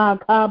kingdom. Ha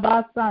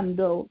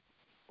kabasando.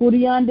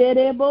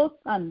 Kurianderebo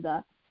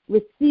sanda.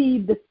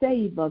 Receive the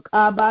favor.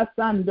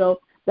 Kabasando.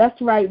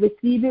 That's right.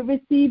 Receive it.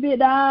 Receive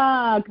it.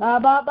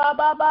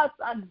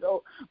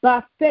 Kababababasando.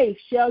 By faith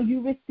shall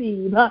you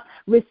receive.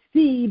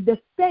 Receive the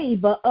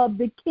favor of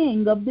the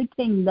King of the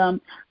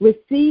kingdom.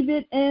 Receive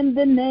it in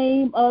the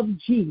name of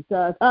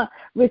Jesus.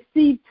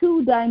 Receive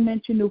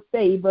two-dimensional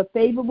favor.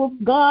 Favor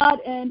with God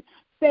and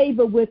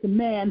favor with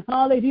man.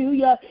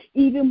 Hallelujah.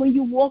 Even when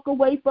you walk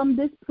away from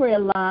this prayer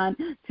line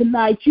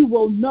tonight, you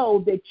will know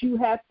that you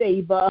have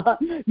favor.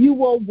 You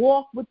will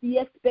walk with the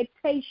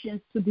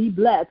expectations to be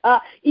blessed.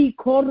 For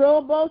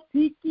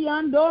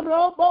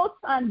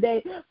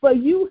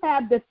you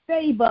have the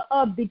favor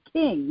of the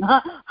King.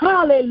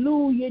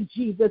 Hallelujah,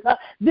 Jesus.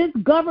 This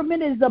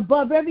government is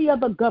above every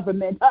other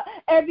government.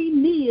 Every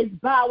knee is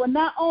bowing.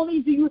 Not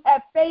only do you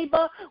have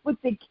favor with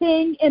the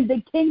King and the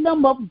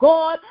kingdom of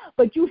God,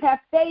 but you have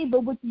favor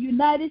with the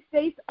United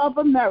States of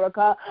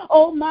America.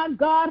 Oh my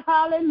God,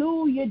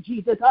 hallelujah,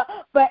 Jesus.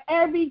 For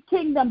every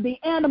kingdom, the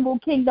animal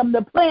kingdom,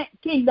 the plant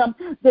kingdom,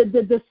 the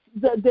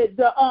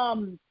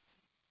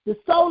the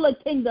solar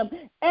kingdom.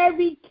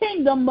 Every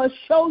kingdom must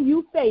show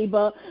you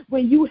favor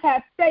when you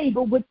have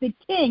favor with the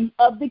king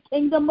of the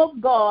kingdom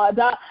of God.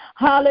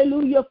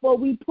 Hallelujah. For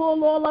we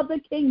pull all of the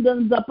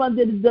kingdoms up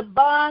under the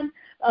divine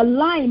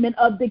alignment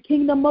of the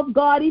kingdom of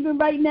God, even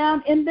right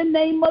now, in the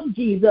name of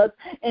Jesus.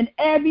 And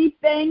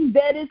everything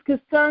that is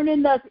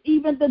concerning us,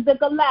 even the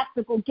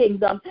galactical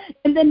kingdom,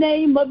 in the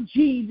name of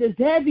Jesus,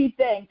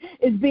 everything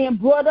is being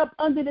brought up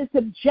under the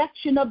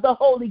subjection of the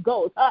Holy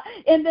Ghost.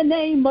 In the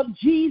name of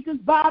Jesus,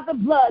 by the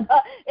blood.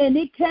 And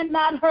it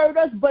cannot hurt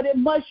us, but it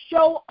must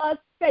show us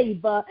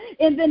favor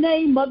in the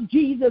name of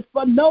Jesus.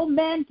 For no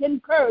man can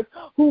curse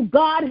who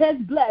God has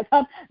blessed.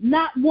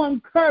 Not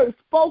one curse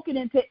spoken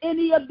into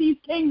any of these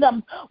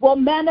kingdoms will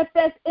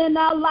manifest in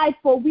our life,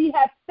 for we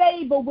have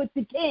favor with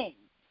the King.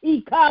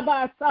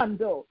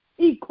 Ikabasando.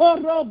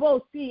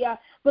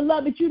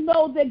 Beloved, you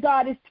know that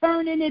God is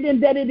turning it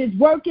and that it is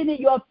working in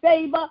your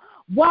favor.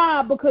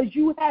 Why? Because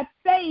you have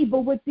favor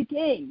with the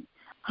King.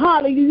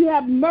 Hallelujah. You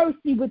have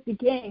mercy with the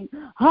King.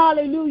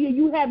 Hallelujah.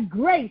 You have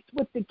grace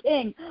with the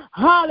King.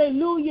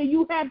 Hallelujah.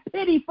 You have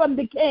pity from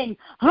the King.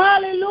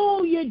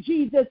 Hallelujah,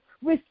 Jesus.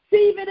 Receive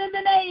it in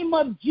the name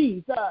of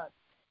Jesus.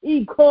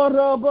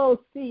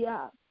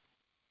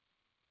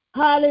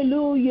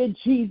 Hallelujah,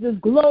 Jesus.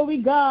 Glory,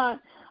 God.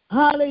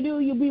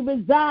 Hallelujah. We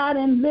reside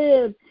and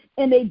live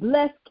in a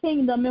blessed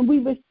kingdom, and we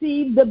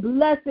receive the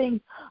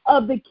blessings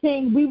of the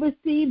King. We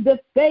receive the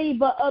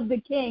favor of the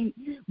King.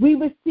 We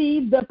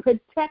receive the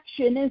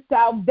protection and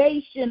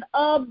salvation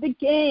of the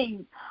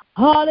King.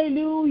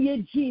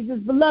 Hallelujah, Jesus.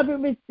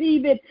 Beloved,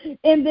 receive it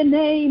in the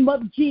name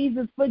of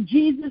Jesus, for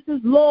Jesus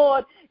is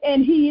Lord,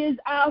 and he is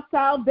our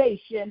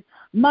salvation.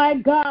 My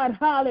God,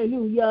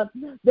 hallelujah.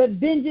 The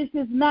vengeance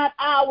is not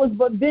ours,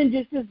 but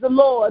vengeance is the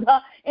Lord,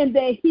 and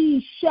that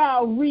he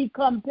shall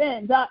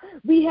recompense.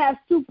 We have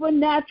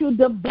supernatural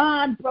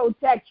divine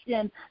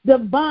protection,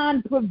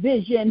 divine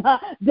provision,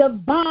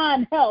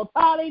 divine help.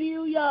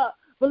 Hallelujah.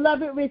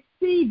 Beloved,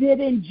 receive it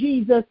in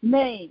Jesus'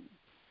 name.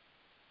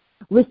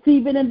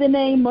 Receive it in the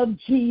name of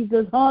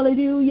Jesus.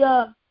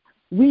 Hallelujah.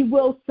 We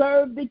will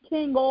serve the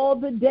King all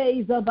the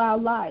days of our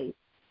life.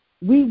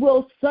 We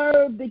will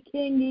serve the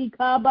King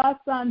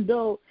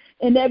Ikabasando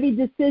in every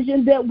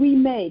decision that we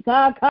make.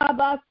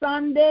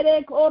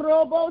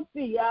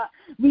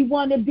 We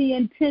want to be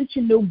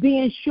intentional,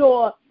 being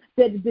sure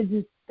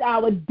that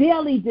our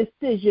daily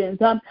decisions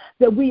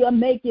that we are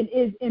making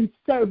is in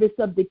service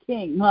of the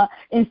King,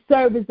 in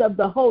service of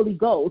the Holy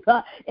Ghost,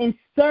 in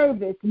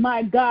service,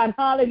 my God,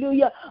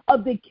 hallelujah,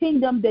 of the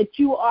kingdom that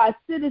you are a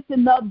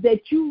citizen of,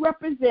 that you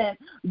represent.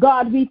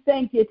 God, we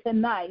thank you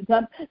tonight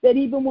that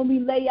even when we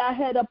lay our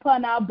head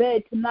upon our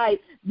bed tonight,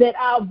 that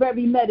our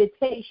very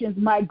meditations,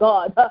 my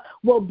God,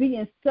 will be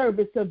in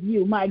service of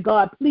you, my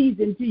God,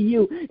 pleasing to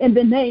you in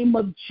the name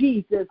of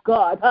Jesus,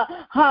 God.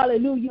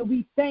 Hallelujah.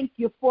 We thank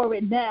you for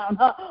it now.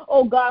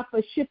 Oh, God,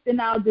 for shifting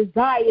our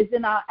desires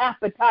and our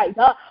appetites,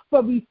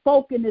 for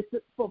refocusing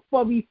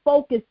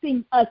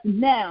us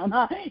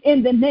now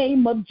in the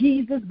name of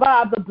Jesus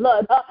by the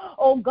blood.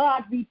 Oh,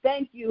 God, we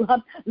thank you.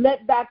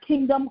 Let thy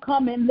kingdom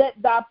come and let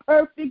thy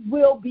perfect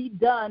will be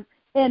done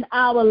in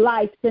our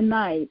life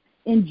tonight.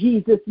 In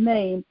Jesus'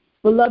 name.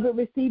 Beloved,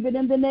 receive it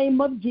in the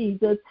name of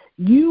Jesus.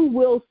 You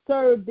will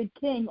serve the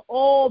King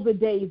all the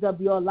days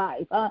of your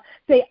life.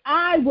 Say,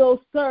 I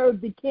will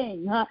serve the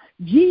King.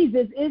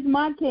 Jesus is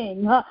my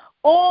King.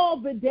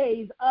 All the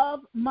days of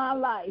my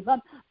life.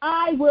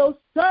 I will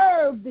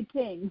serve the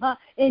King.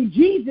 And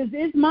Jesus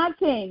is my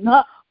King.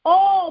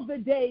 All the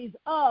days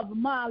of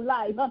my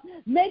life.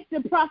 Make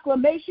the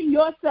proclamation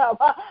yourself.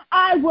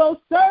 I will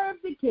serve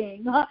the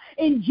King,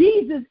 and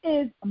Jesus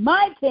is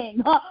my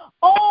King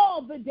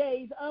all the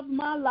days of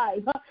my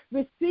life.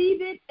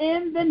 Receive it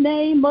in the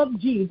name of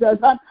Jesus.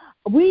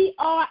 We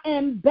are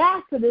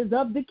ambassadors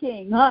of the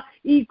King.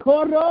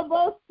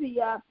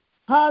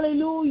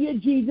 Hallelujah,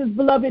 Jesus,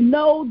 beloved.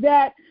 Know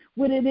that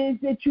what it is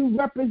that you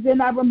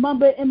represent. I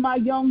remember in my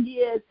young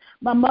years,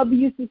 my mother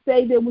used to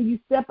say that when you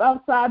step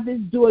outside this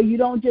door, you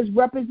don't just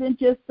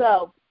represent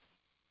yourself,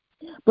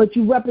 but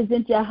you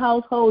represent your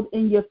household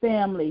and your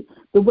family.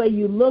 The way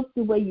you look,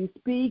 the way you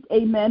speak,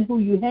 amen, who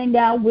you hang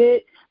out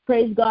with,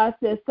 praise God,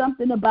 says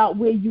something about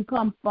where you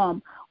come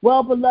from.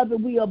 Well,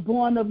 beloved, we are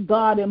born of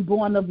God and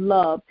born of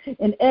love.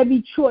 And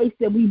every choice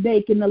that we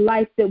make in the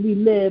life that we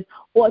live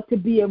ought to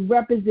be a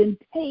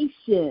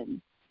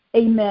representation.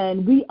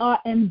 Amen. We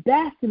are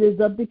ambassadors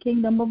of the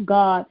kingdom of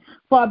God.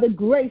 Father,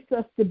 grace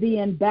us to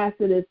be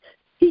ambassadors.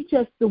 Teach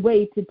us the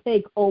way to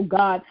take, oh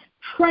God.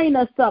 Train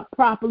us up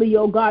properly,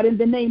 oh God, in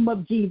the name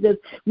of Jesus.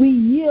 We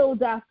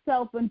yield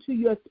ourselves unto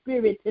your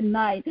spirit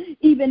tonight,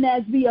 even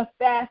as we are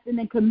fasting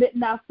and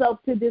committing ourselves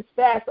to this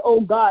fast,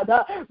 oh God.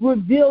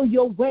 Reveal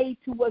your way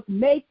to us.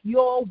 Make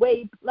your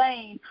way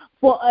plain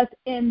for us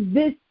in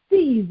this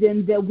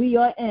season that we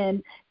are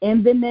in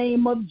the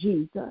name of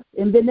Jesus.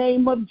 In the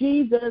name of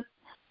Jesus.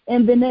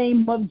 In the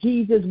name of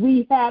Jesus,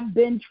 we have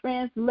been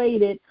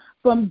translated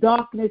from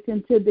darkness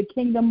into the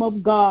kingdom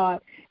of God.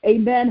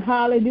 Amen.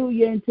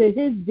 Hallelujah. Into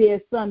his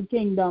dear son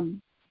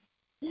kingdom.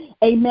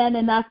 Amen.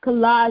 And that's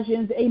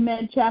Colossians,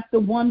 amen, chapter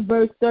 1,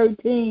 verse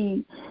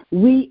 13.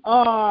 We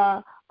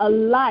are a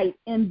light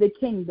in the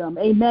kingdom.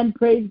 Amen.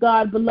 Praise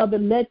God,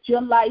 beloved. Let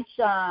your light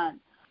shine.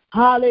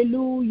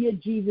 Hallelujah,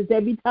 Jesus.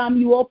 Every time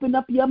you open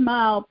up your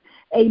mouth,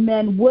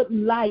 amen, what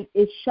light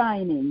is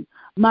shining?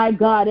 My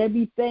God,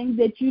 everything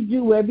that you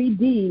do, every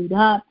deed,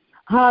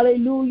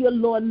 hallelujah,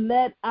 Lord,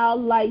 let our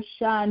light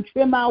shine.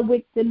 Trim our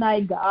wick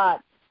tonight, God.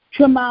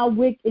 Trim our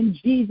wick in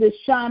Jesus.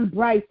 Shine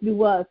bright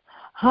through us.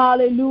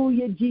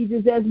 Hallelujah,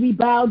 Jesus, as we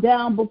bow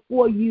down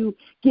before you,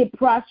 get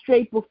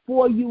prostrate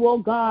before you, oh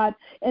God,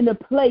 in a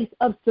place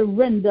of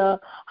surrender.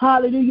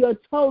 Hallelujah,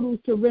 total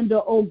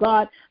surrender, oh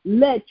God.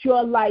 Let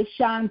your light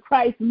shine.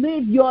 Christ,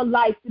 live your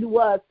life through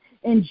us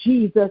in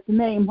Jesus'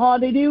 name.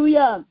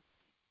 Hallelujah.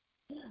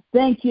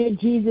 Thank you,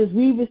 Jesus.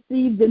 We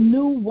receive the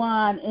new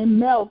wine and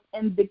milk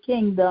in the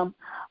kingdom.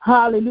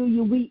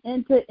 Hallelujah. We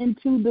enter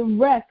into the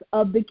rest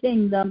of the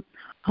kingdom.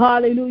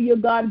 Hallelujah,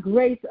 God,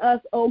 grace us,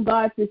 oh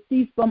God, to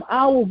cease from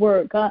our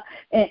work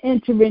and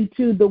enter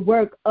into the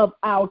work of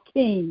our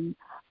King,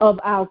 of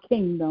our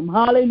kingdom.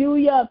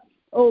 Hallelujah.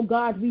 Oh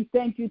God, we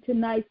thank you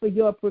tonight for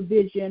your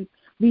provision.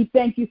 We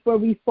thank you for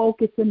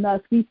refocusing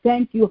us. We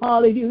thank you,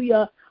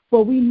 hallelujah,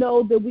 for we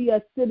know that we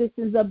are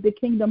citizens of the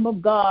kingdom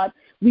of God.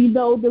 We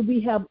know that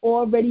we have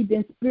already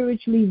been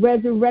spiritually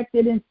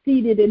resurrected and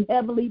seated in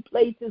heavenly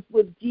places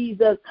with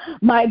Jesus.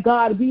 My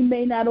God, we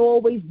may not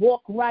always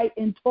walk right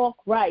and talk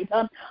right,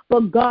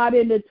 but God,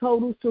 in the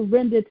total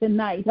surrender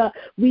tonight,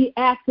 we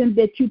ask him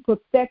that you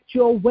perfect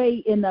your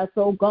way in us,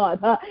 oh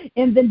God,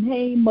 in the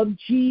name of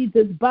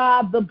Jesus,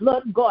 by the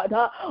blood, God.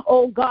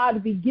 Oh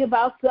God, we give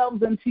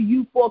ourselves unto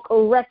you for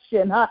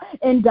correction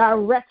and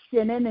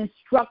direction and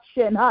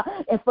instruction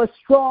and for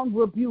strong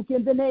rebuke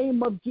in the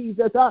name of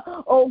Jesus.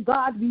 Oh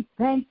God, we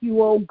thank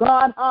you, oh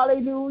God.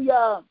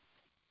 Hallelujah.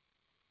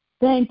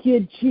 Thank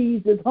you,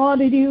 Jesus.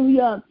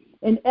 Hallelujah.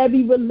 In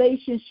every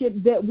relationship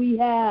that we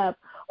have,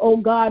 oh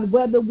God,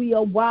 whether we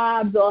are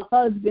wives or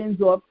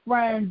husbands or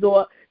friends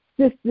or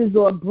sisters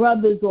or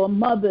brothers or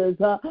mothers,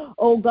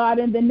 oh God,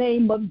 in the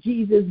name of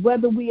Jesus,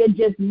 whether we are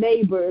just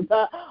neighbors,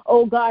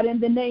 oh God, in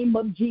the name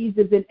of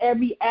Jesus, in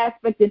every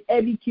aspect, in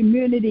every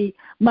community,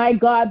 my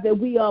God, that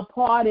we are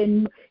part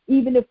in,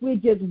 even if we're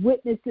just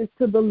witnesses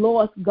to the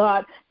lost,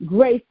 God,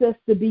 grace us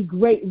to be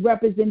great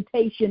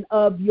representation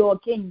of your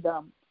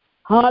kingdom.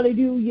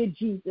 Hallelujah,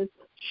 Jesus.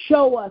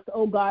 Show us,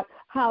 oh God,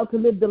 how to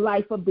live the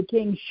life of the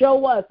King.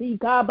 Show us,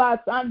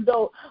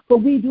 for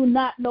we do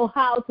not know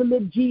how to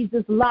live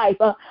Jesus' life,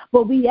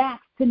 but we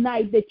ask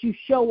tonight that you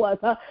show us.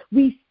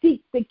 We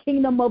seek the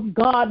kingdom of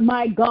God,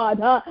 my God,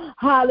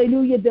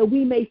 hallelujah, that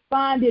we may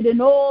find it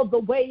in all the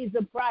ways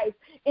of Christ.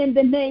 In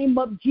the name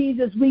of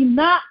Jesus, we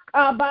knock,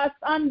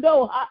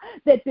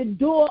 that the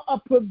door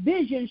of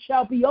provision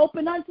shall be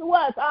open unto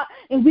us,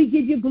 and we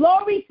give you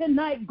glory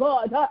tonight,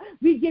 God.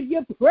 We give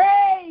you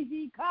praise,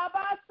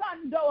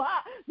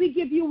 we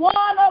give you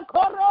honor,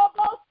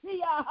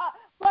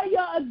 for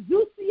your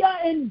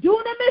exousia and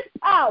dunamis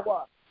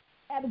power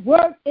at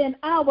work in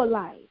our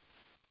life.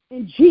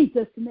 In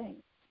Jesus'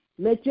 name,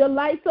 let your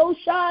light so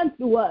shine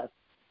through us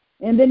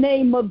in the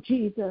name of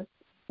Jesus.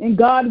 And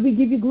God, we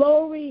give you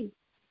glory.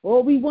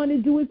 All we want to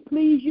do is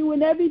please you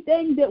in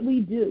everything that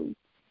we do,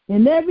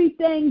 in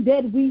everything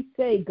that we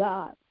say,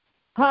 God.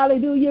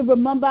 Hallelujah.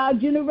 Remember our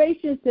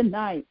generations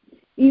tonight.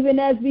 Even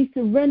as we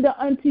surrender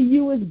unto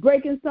you, is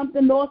breaking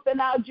something off in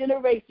our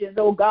generations,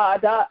 oh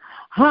God.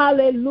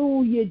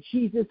 Hallelujah,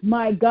 Jesus,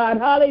 my God.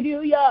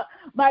 Hallelujah,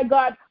 my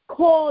God.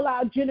 Call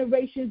our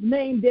generation's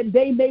name that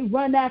they may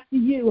run after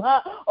you.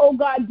 Oh,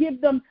 God, give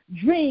them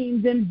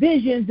dreams and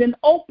visions and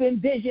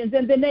open visions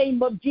in the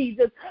name of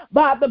Jesus.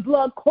 By the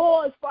blood,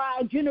 cause for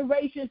our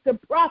generations to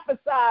prophesy,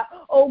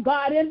 oh,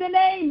 God, in the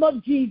name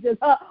of Jesus.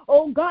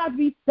 Oh, God,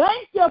 we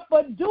thank you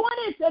for doing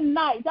it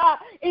tonight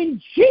in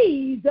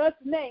Jesus'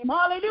 name.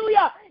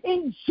 Hallelujah.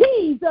 In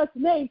Jesus'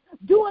 name.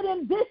 Do it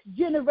in this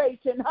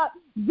generation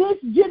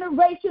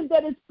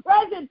that is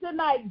present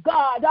tonight,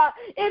 God,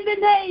 in the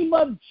name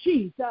of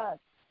Jesus.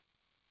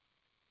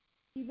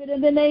 Receive it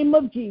in the name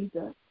of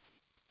Jesus.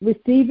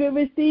 Receive it,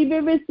 receive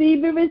it,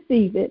 receive it,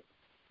 receive it.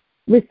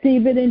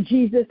 Receive it in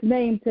Jesus'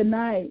 name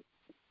tonight.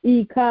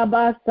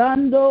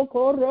 Ikabasando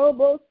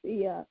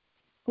korobosia,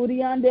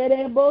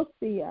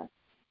 kurianderebosia.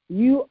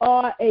 You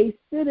are a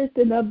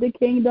citizen of the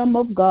kingdom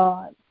of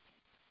God.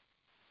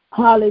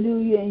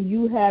 Hallelujah, and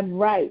you have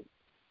rights.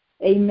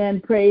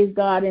 Amen, praise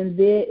God, and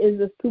there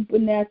is a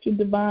supernatural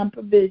divine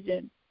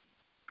provision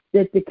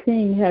that the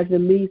King has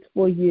released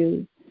for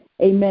you.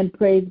 Amen,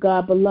 praise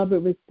God.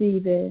 Beloved,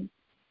 receive it.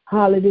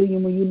 Hallelujah.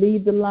 When you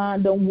leave the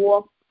line, don't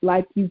walk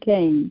like you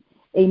came.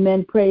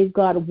 Amen, praise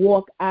God.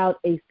 Walk out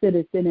a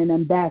citizen and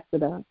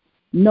ambassador,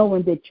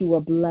 knowing that you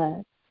are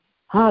blessed.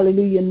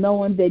 Hallelujah,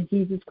 knowing that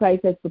Jesus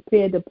Christ has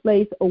prepared a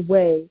place, a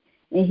way,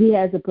 and he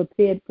has a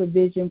prepared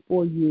provision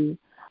for you.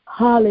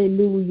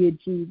 Hallelujah,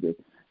 Jesus.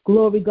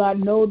 Glory, God,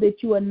 know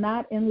that you are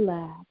not in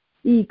lack.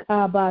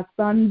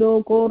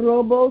 Ikabasando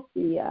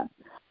korobosia.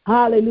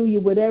 Hallelujah.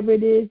 Whatever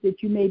it is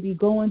that you may be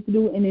going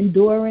through and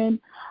enduring,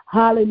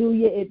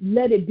 hallelujah,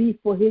 let it be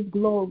for his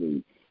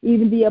glory.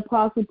 Even the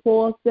Apostle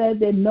Paul said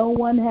that no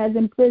one has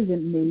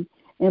imprisoned me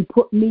and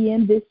put me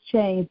in this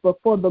chains, but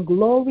for the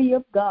glory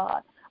of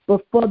God.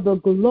 But for the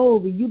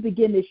glory, you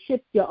begin to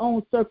shift your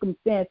own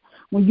circumstance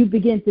when you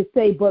begin to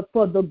say, but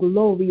for the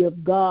glory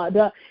of God.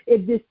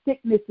 If this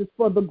sickness is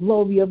for the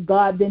glory of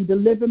God, then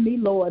deliver me,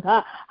 Lord.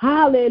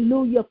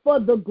 Hallelujah, for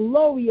the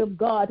glory of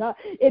God.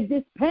 If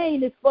this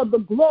pain is for the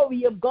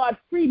glory of God,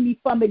 free me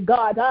from it,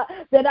 God,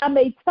 that I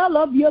may tell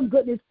of your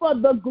goodness for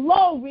the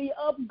glory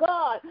of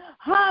God.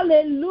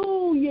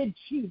 Hallelujah,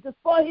 Jesus,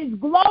 for his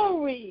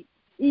glory.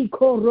 Receive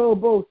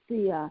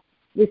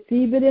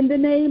it in the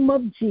name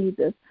of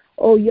Jesus.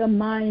 Oh, your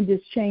mind is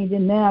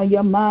changing now.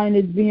 Your mind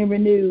is being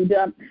renewed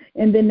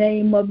in the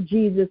name of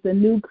Jesus. A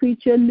new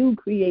creature, new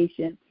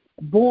creation,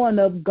 born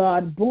of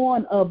God,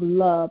 born of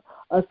love,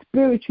 a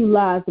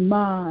spiritualized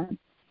mind.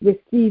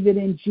 Receive it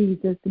in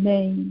Jesus'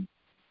 name.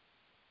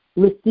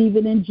 Receive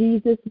it in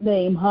Jesus'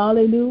 name.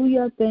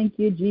 Hallelujah. Thank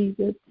you,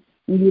 Jesus.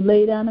 When you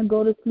lay down and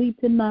go to sleep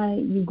tonight,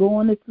 you go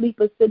on to sleep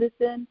a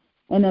citizen,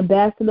 an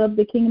ambassador of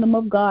the kingdom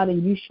of God,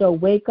 and you shall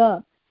wake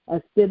up a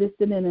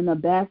citizen and an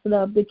ambassador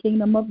of the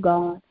kingdom of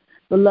God.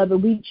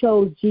 Beloved, we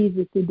chose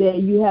Jesus today.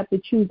 You have to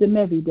choose him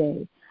every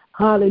day.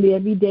 Hallelujah.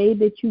 Every day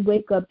that you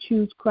wake up,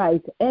 choose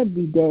Christ.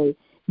 Every day.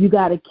 You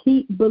got to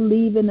keep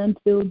believing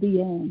until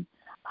the end.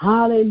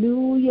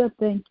 Hallelujah.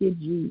 Thank you,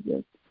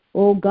 Jesus.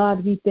 Oh,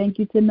 God, we thank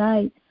you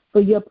tonight for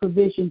your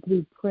provision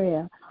through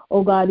prayer.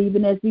 Oh, God,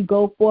 even as we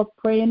go forth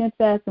praying and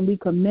fasting, we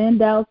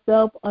commend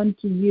ourselves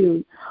unto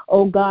you,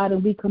 oh, God,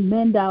 and we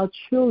commend our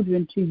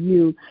children to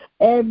you.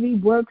 Every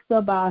works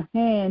of our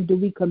hand do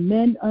we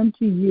commend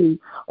unto you,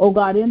 oh,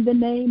 God, in the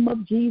name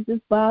of Jesus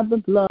by the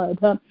blood.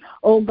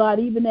 Oh, God,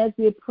 even as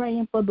we're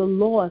praying for the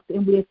lost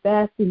and we're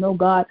fasting, oh,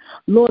 God,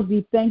 Lord,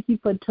 we thank you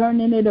for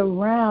turning it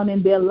around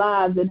in their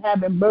lives and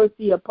having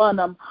mercy upon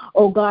them,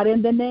 oh, God,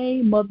 in the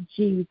name of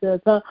Jesus.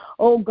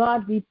 Oh,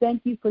 God, we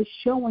thank you for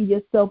showing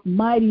yourself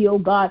mighty, oh,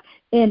 God,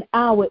 in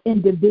our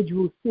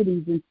individual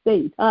cities and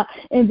states.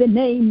 In the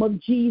name of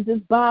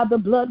Jesus, by the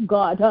blood,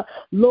 God.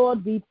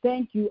 Lord, we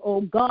thank you, oh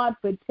God,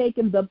 for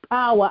taking the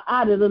power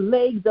out of the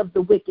legs of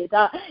the wicked.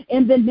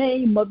 In the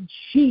name of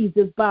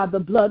Jesus, by the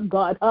blood,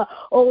 God.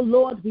 Oh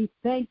Lord, we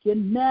thank you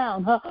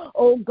now,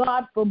 oh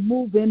God, for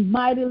moving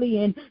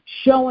mightily and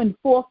showing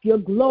forth your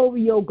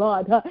glory, oh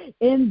God.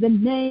 In the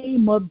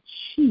name of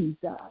Jesus.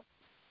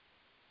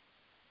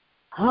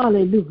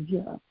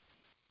 Hallelujah.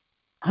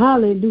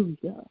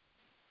 Hallelujah.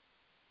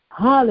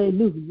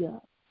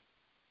 Hallelujah.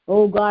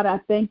 Oh, God, I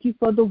thank you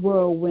for the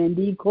whirlwind.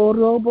 The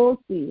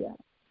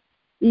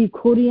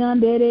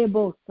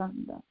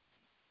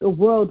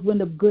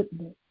whirlwind of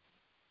goodness.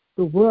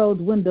 The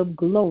whirlwind of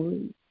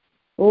glory.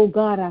 Oh,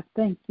 God, I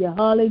thank you.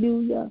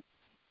 Hallelujah.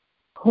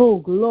 Oh,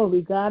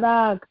 glory, God.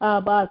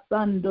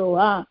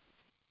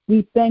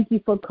 We thank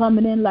you for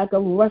coming in like a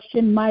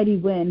rushing mighty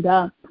wind.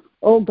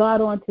 Oh, God,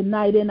 on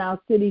tonight in our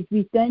cities,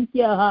 we thank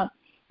you.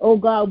 Oh,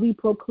 God, we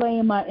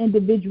proclaim our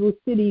individual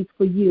cities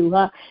for you.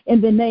 In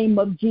the name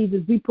of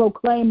Jesus, we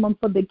proclaim them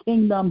for the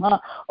kingdom.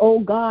 Oh,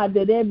 God,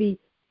 that every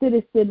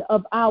citizen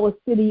of our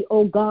city,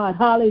 oh, God,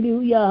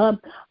 hallelujah,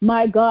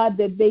 my God,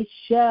 that they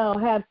shall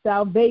have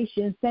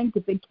salvation,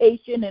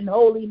 sanctification, and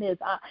holiness.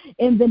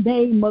 In the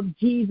name of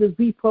Jesus,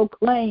 we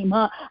proclaim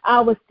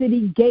our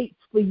city gates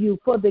for you,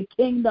 for the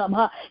kingdom.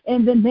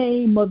 In the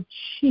name of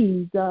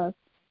Jesus.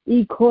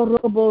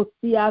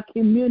 Our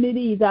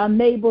communities, our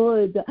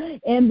neighborhoods,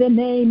 in the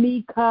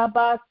name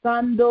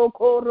Ikabasando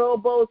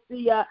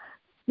Korobosia.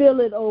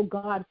 Fill it, oh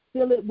God,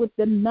 fill it with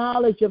the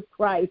knowledge of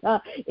Christ.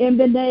 In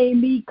the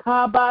name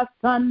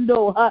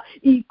Ikabasando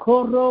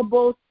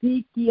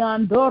Ikorobosiki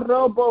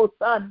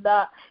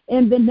Andorobosanda.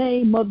 In the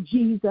name of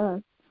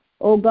Jesus.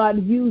 Oh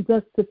God, use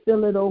us to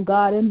fill it, oh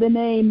God, in the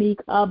name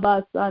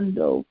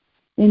Ikabasando.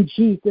 In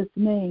Jesus'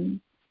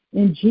 name.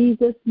 In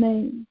Jesus'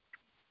 name.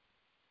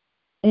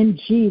 In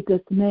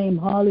Jesus' name,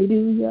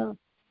 hallelujah.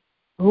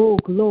 Oh,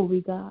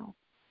 glory, God.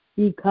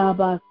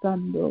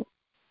 Ikabasando,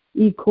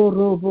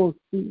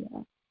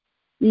 ikorobosia,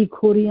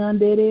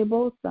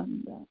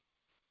 ikorianderebosanda.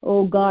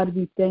 Oh, God,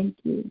 we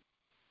thank you.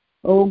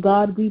 Oh,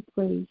 God, we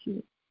praise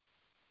you.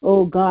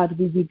 Oh, God,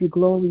 we give you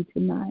glory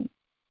tonight.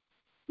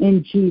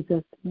 In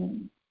Jesus'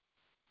 name.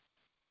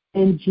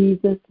 In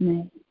Jesus'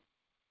 name.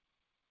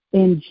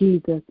 In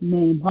Jesus'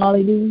 name.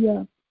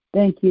 Hallelujah.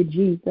 Thank you,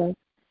 Jesus.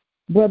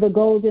 Brother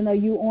Golden, are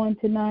you on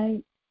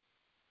tonight?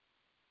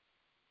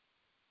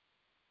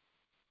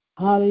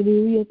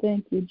 Hallelujah.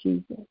 Thank you,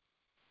 Jesus.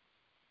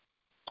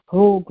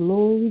 Oh,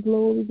 glory,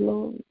 glory,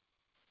 glory.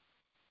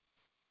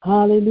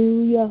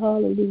 Hallelujah,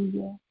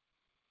 hallelujah.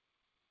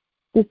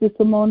 Sister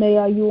Simone,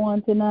 are you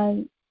on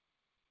tonight?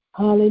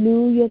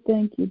 Hallelujah.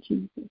 Thank you,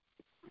 Jesus.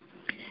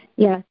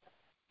 Yes.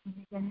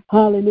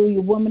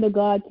 Hallelujah. Woman of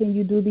God, can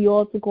you do the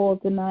altar call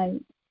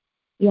tonight?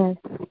 Yes.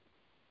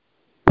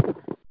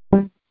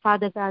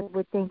 Father God,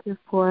 we thank you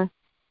for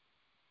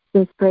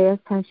this prayer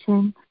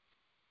session.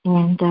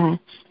 And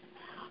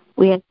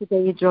We ask that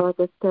you draw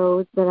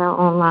those that are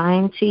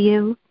online to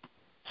you,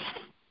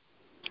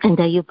 and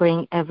that you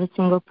bring every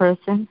single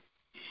person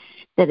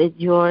that is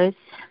yours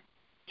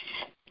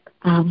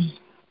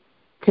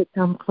to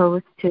come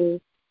close to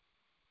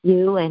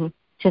you and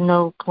to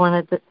know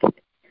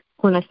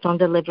Cornerstone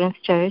Deliverance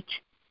Church.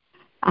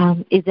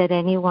 Is there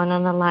anyone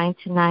on the line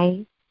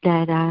tonight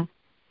that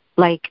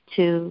like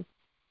to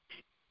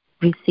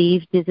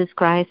receive Jesus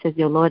Christ as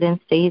your Lord and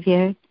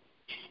Savior,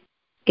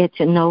 get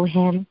to know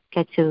Him,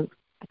 get to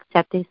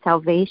accept His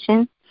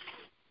salvation?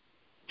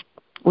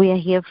 We are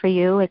here for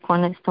you at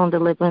Cornerstone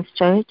Deliverance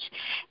Church.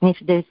 And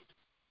if there's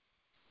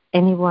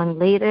anyone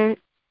later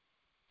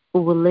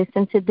who will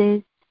listen to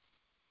this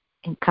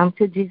and come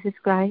to Jesus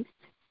Christ,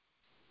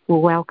 we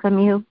welcome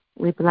you,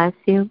 we bless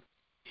you,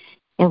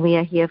 and we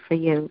are here for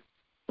you.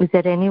 Is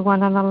there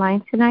anyone on the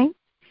line tonight?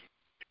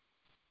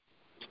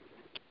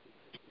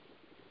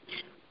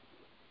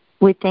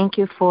 We thank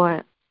you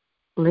for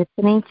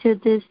listening to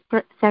this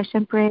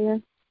session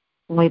prayer.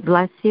 We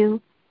bless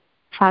you,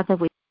 Father,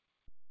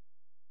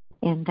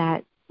 and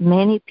that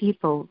many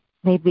people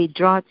may be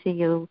drawn to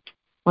you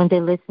when they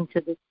listen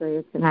to this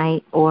prayer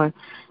tonight or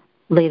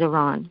later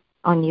on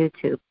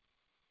YouTube.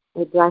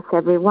 We bless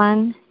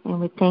everyone,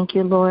 and we thank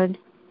you, Lord,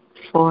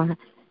 for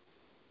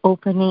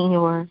opening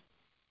your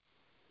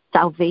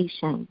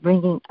salvation,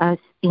 bringing us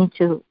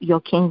into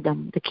your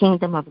kingdom, the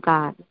kingdom of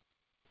God.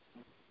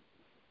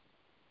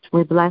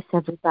 We bless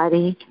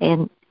everybody,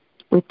 and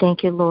we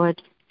thank you,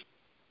 Lord,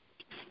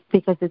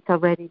 because it's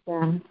already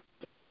done.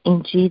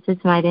 In Jesus'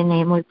 mighty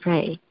name we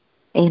pray.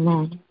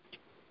 Amen.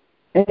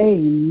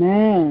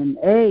 Amen.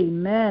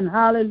 Amen.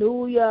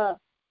 Hallelujah.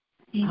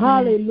 Amen.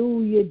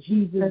 Hallelujah,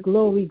 Jesus.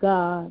 Glory,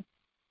 God.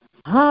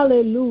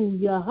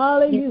 Hallelujah.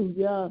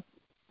 Hallelujah.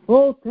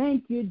 Oh,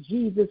 thank you,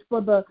 Jesus,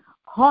 for the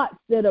hearts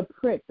that are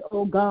pricked,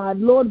 oh God.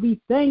 Lord, we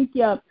thank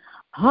you.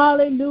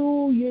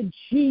 Hallelujah,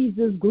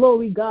 Jesus.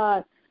 Glory,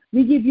 God.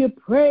 We give you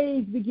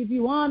praise. We give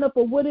you honor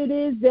for what it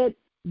is that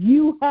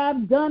you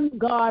have done,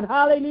 God.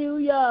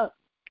 Hallelujah.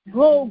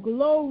 Oh,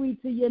 glory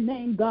to your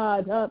name,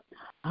 God.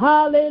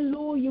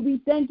 Hallelujah. We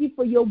thank you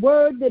for your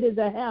word that is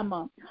a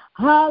hammer.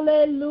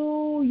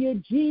 Hallelujah,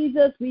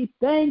 Jesus. We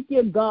thank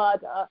you,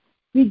 God.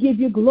 We give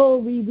you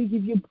glory, we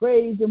give you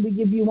praise, and we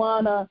give you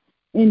honor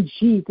in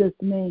Jesus'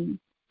 name.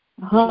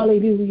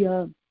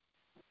 Hallelujah.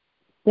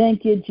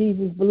 Thank you,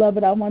 Jesus.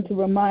 Beloved, I want to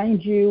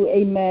remind you,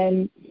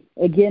 amen,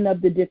 again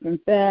of the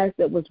different fasts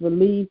that was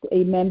released.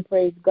 Amen,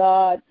 praise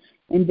God.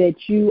 And that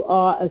you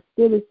are a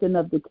citizen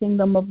of the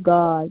kingdom of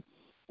God.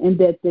 And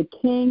that the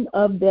king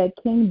of that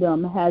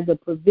kingdom has a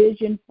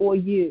provision for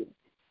you.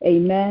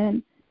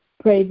 Amen.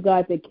 Praise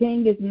God. The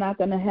king is not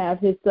going to have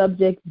his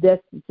subjects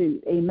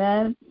destitute.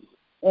 Amen.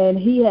 And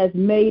he has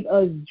made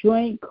us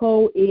joint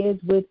co-heirs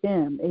with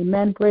him.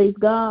 Amen. Praise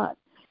God.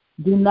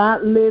 Do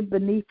not live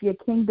beneath your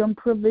kingdom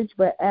privilege,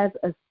 but as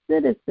a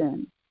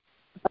citizen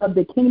of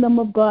the kingdom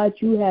of God,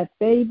 you have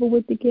favor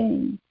with the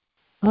king.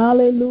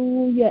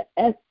 Hallelujah.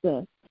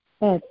 Esther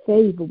had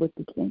favor with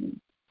the king.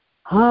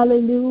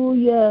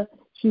 Hallelujah.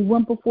 She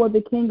went before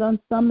the king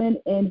unsummoned,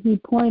 and he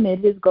pointed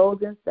his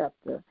golden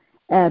scepter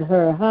at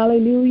her.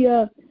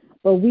 Hallelujah.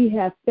 But we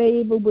have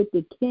favor with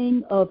the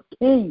King of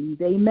Kings.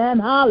 Amen.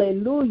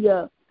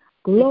 Hallelujah.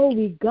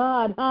 Glory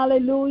God.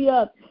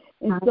 Hallelujah.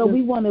 And so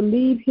we want to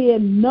leave here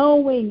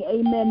knowing,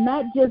 amen,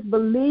 not just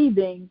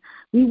believing.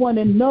 We want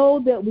to know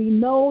that we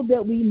know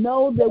that we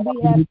know that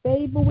we have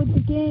favor with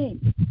the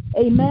King.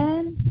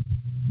 Amen.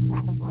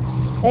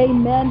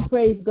 Amen.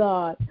 Praise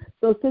God.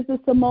 So, Sister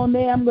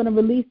Simone, I'm going to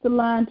release the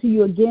line to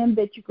you again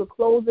that you could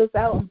close us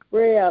out in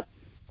prayer.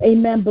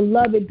 Amen.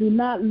 Beloved, do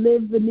not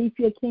live beneath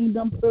your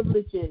kingdom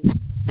privileges.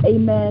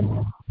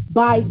 Amen.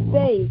 By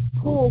faith,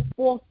 pull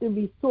forth the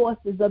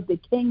resources of the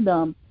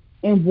kingdom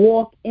and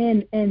walk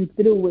in and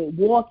through it.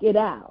 Walk it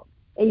out.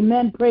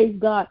 Amen. Praise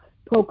God.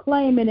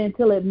 Proclaim it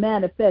until it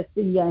manifests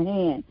in your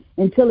hand,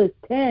 until it's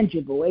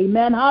tangible.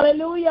 Amen.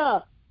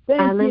 Hallelujah.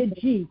 Thank you,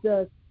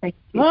 Jesus.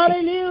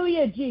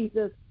 Hallelujah,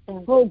 Jesus.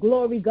 Oh,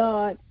 glory,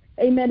 God.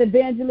 Amen.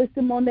 Evangelist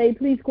Simone,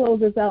 please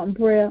close us out in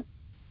prayer.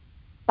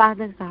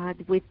 Father God,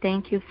 we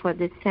thank you for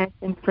this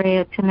session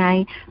prayer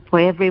tonight, for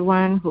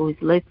everyone who is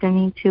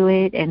listening to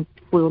it and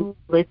will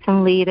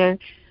listen later.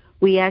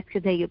 We ask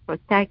you that you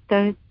protect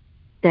us,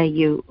 that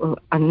you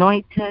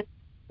anoint us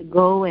to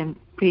go and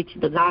preach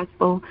the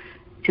gospel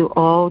to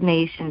all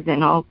nations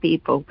and all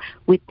people.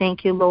 We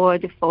thank you,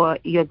 Lord, for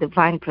your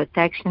divine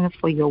protection,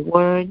 for your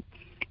word,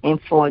 and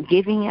for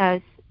giving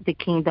us the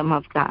kingdom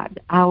of God.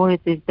 Ours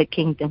is the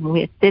kingdom.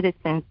 We are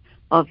citizens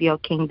of your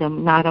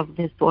kingdom, not of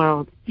this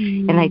world.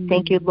 And I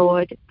thank you,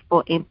 Lord,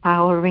 for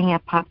empowering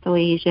Apostle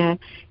Asia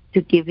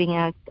to giving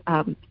us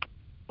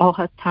all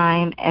her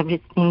time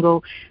every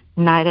single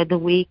night of the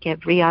week,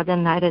 every other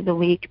night of the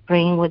week,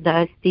 praying with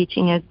us,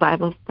 teaching us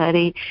Bible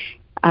study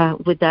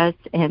with us,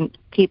 and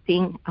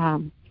keeping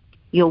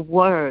your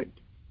word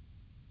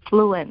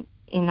fluent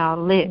in our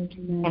lips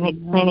and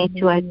explaining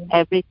to us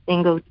every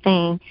single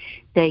thing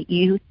that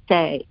you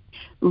say.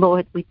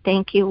 Lord, we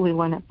thank you. We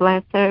want to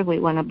bless her. We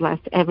want to bless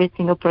every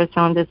single person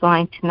on this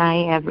line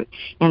tonight,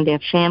 and their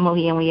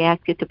family, and we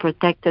ask you to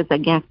protect us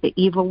against the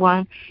evil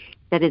one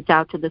that is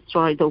out to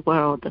destroy the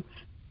world.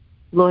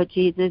 Lord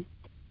Jesus,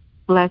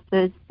 bless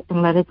us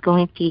and let us go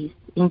in peace.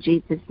 In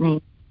Jesus'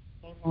 name,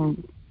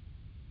 amen.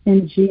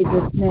 In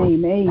Jesus'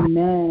 name,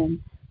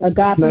 amen.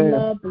 Agape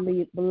love,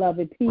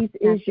 beloved, peace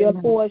is your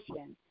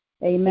portion.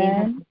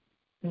 Amen.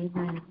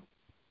 Amen.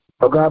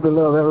 Agape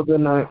love, have a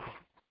good night.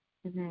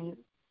 Good night.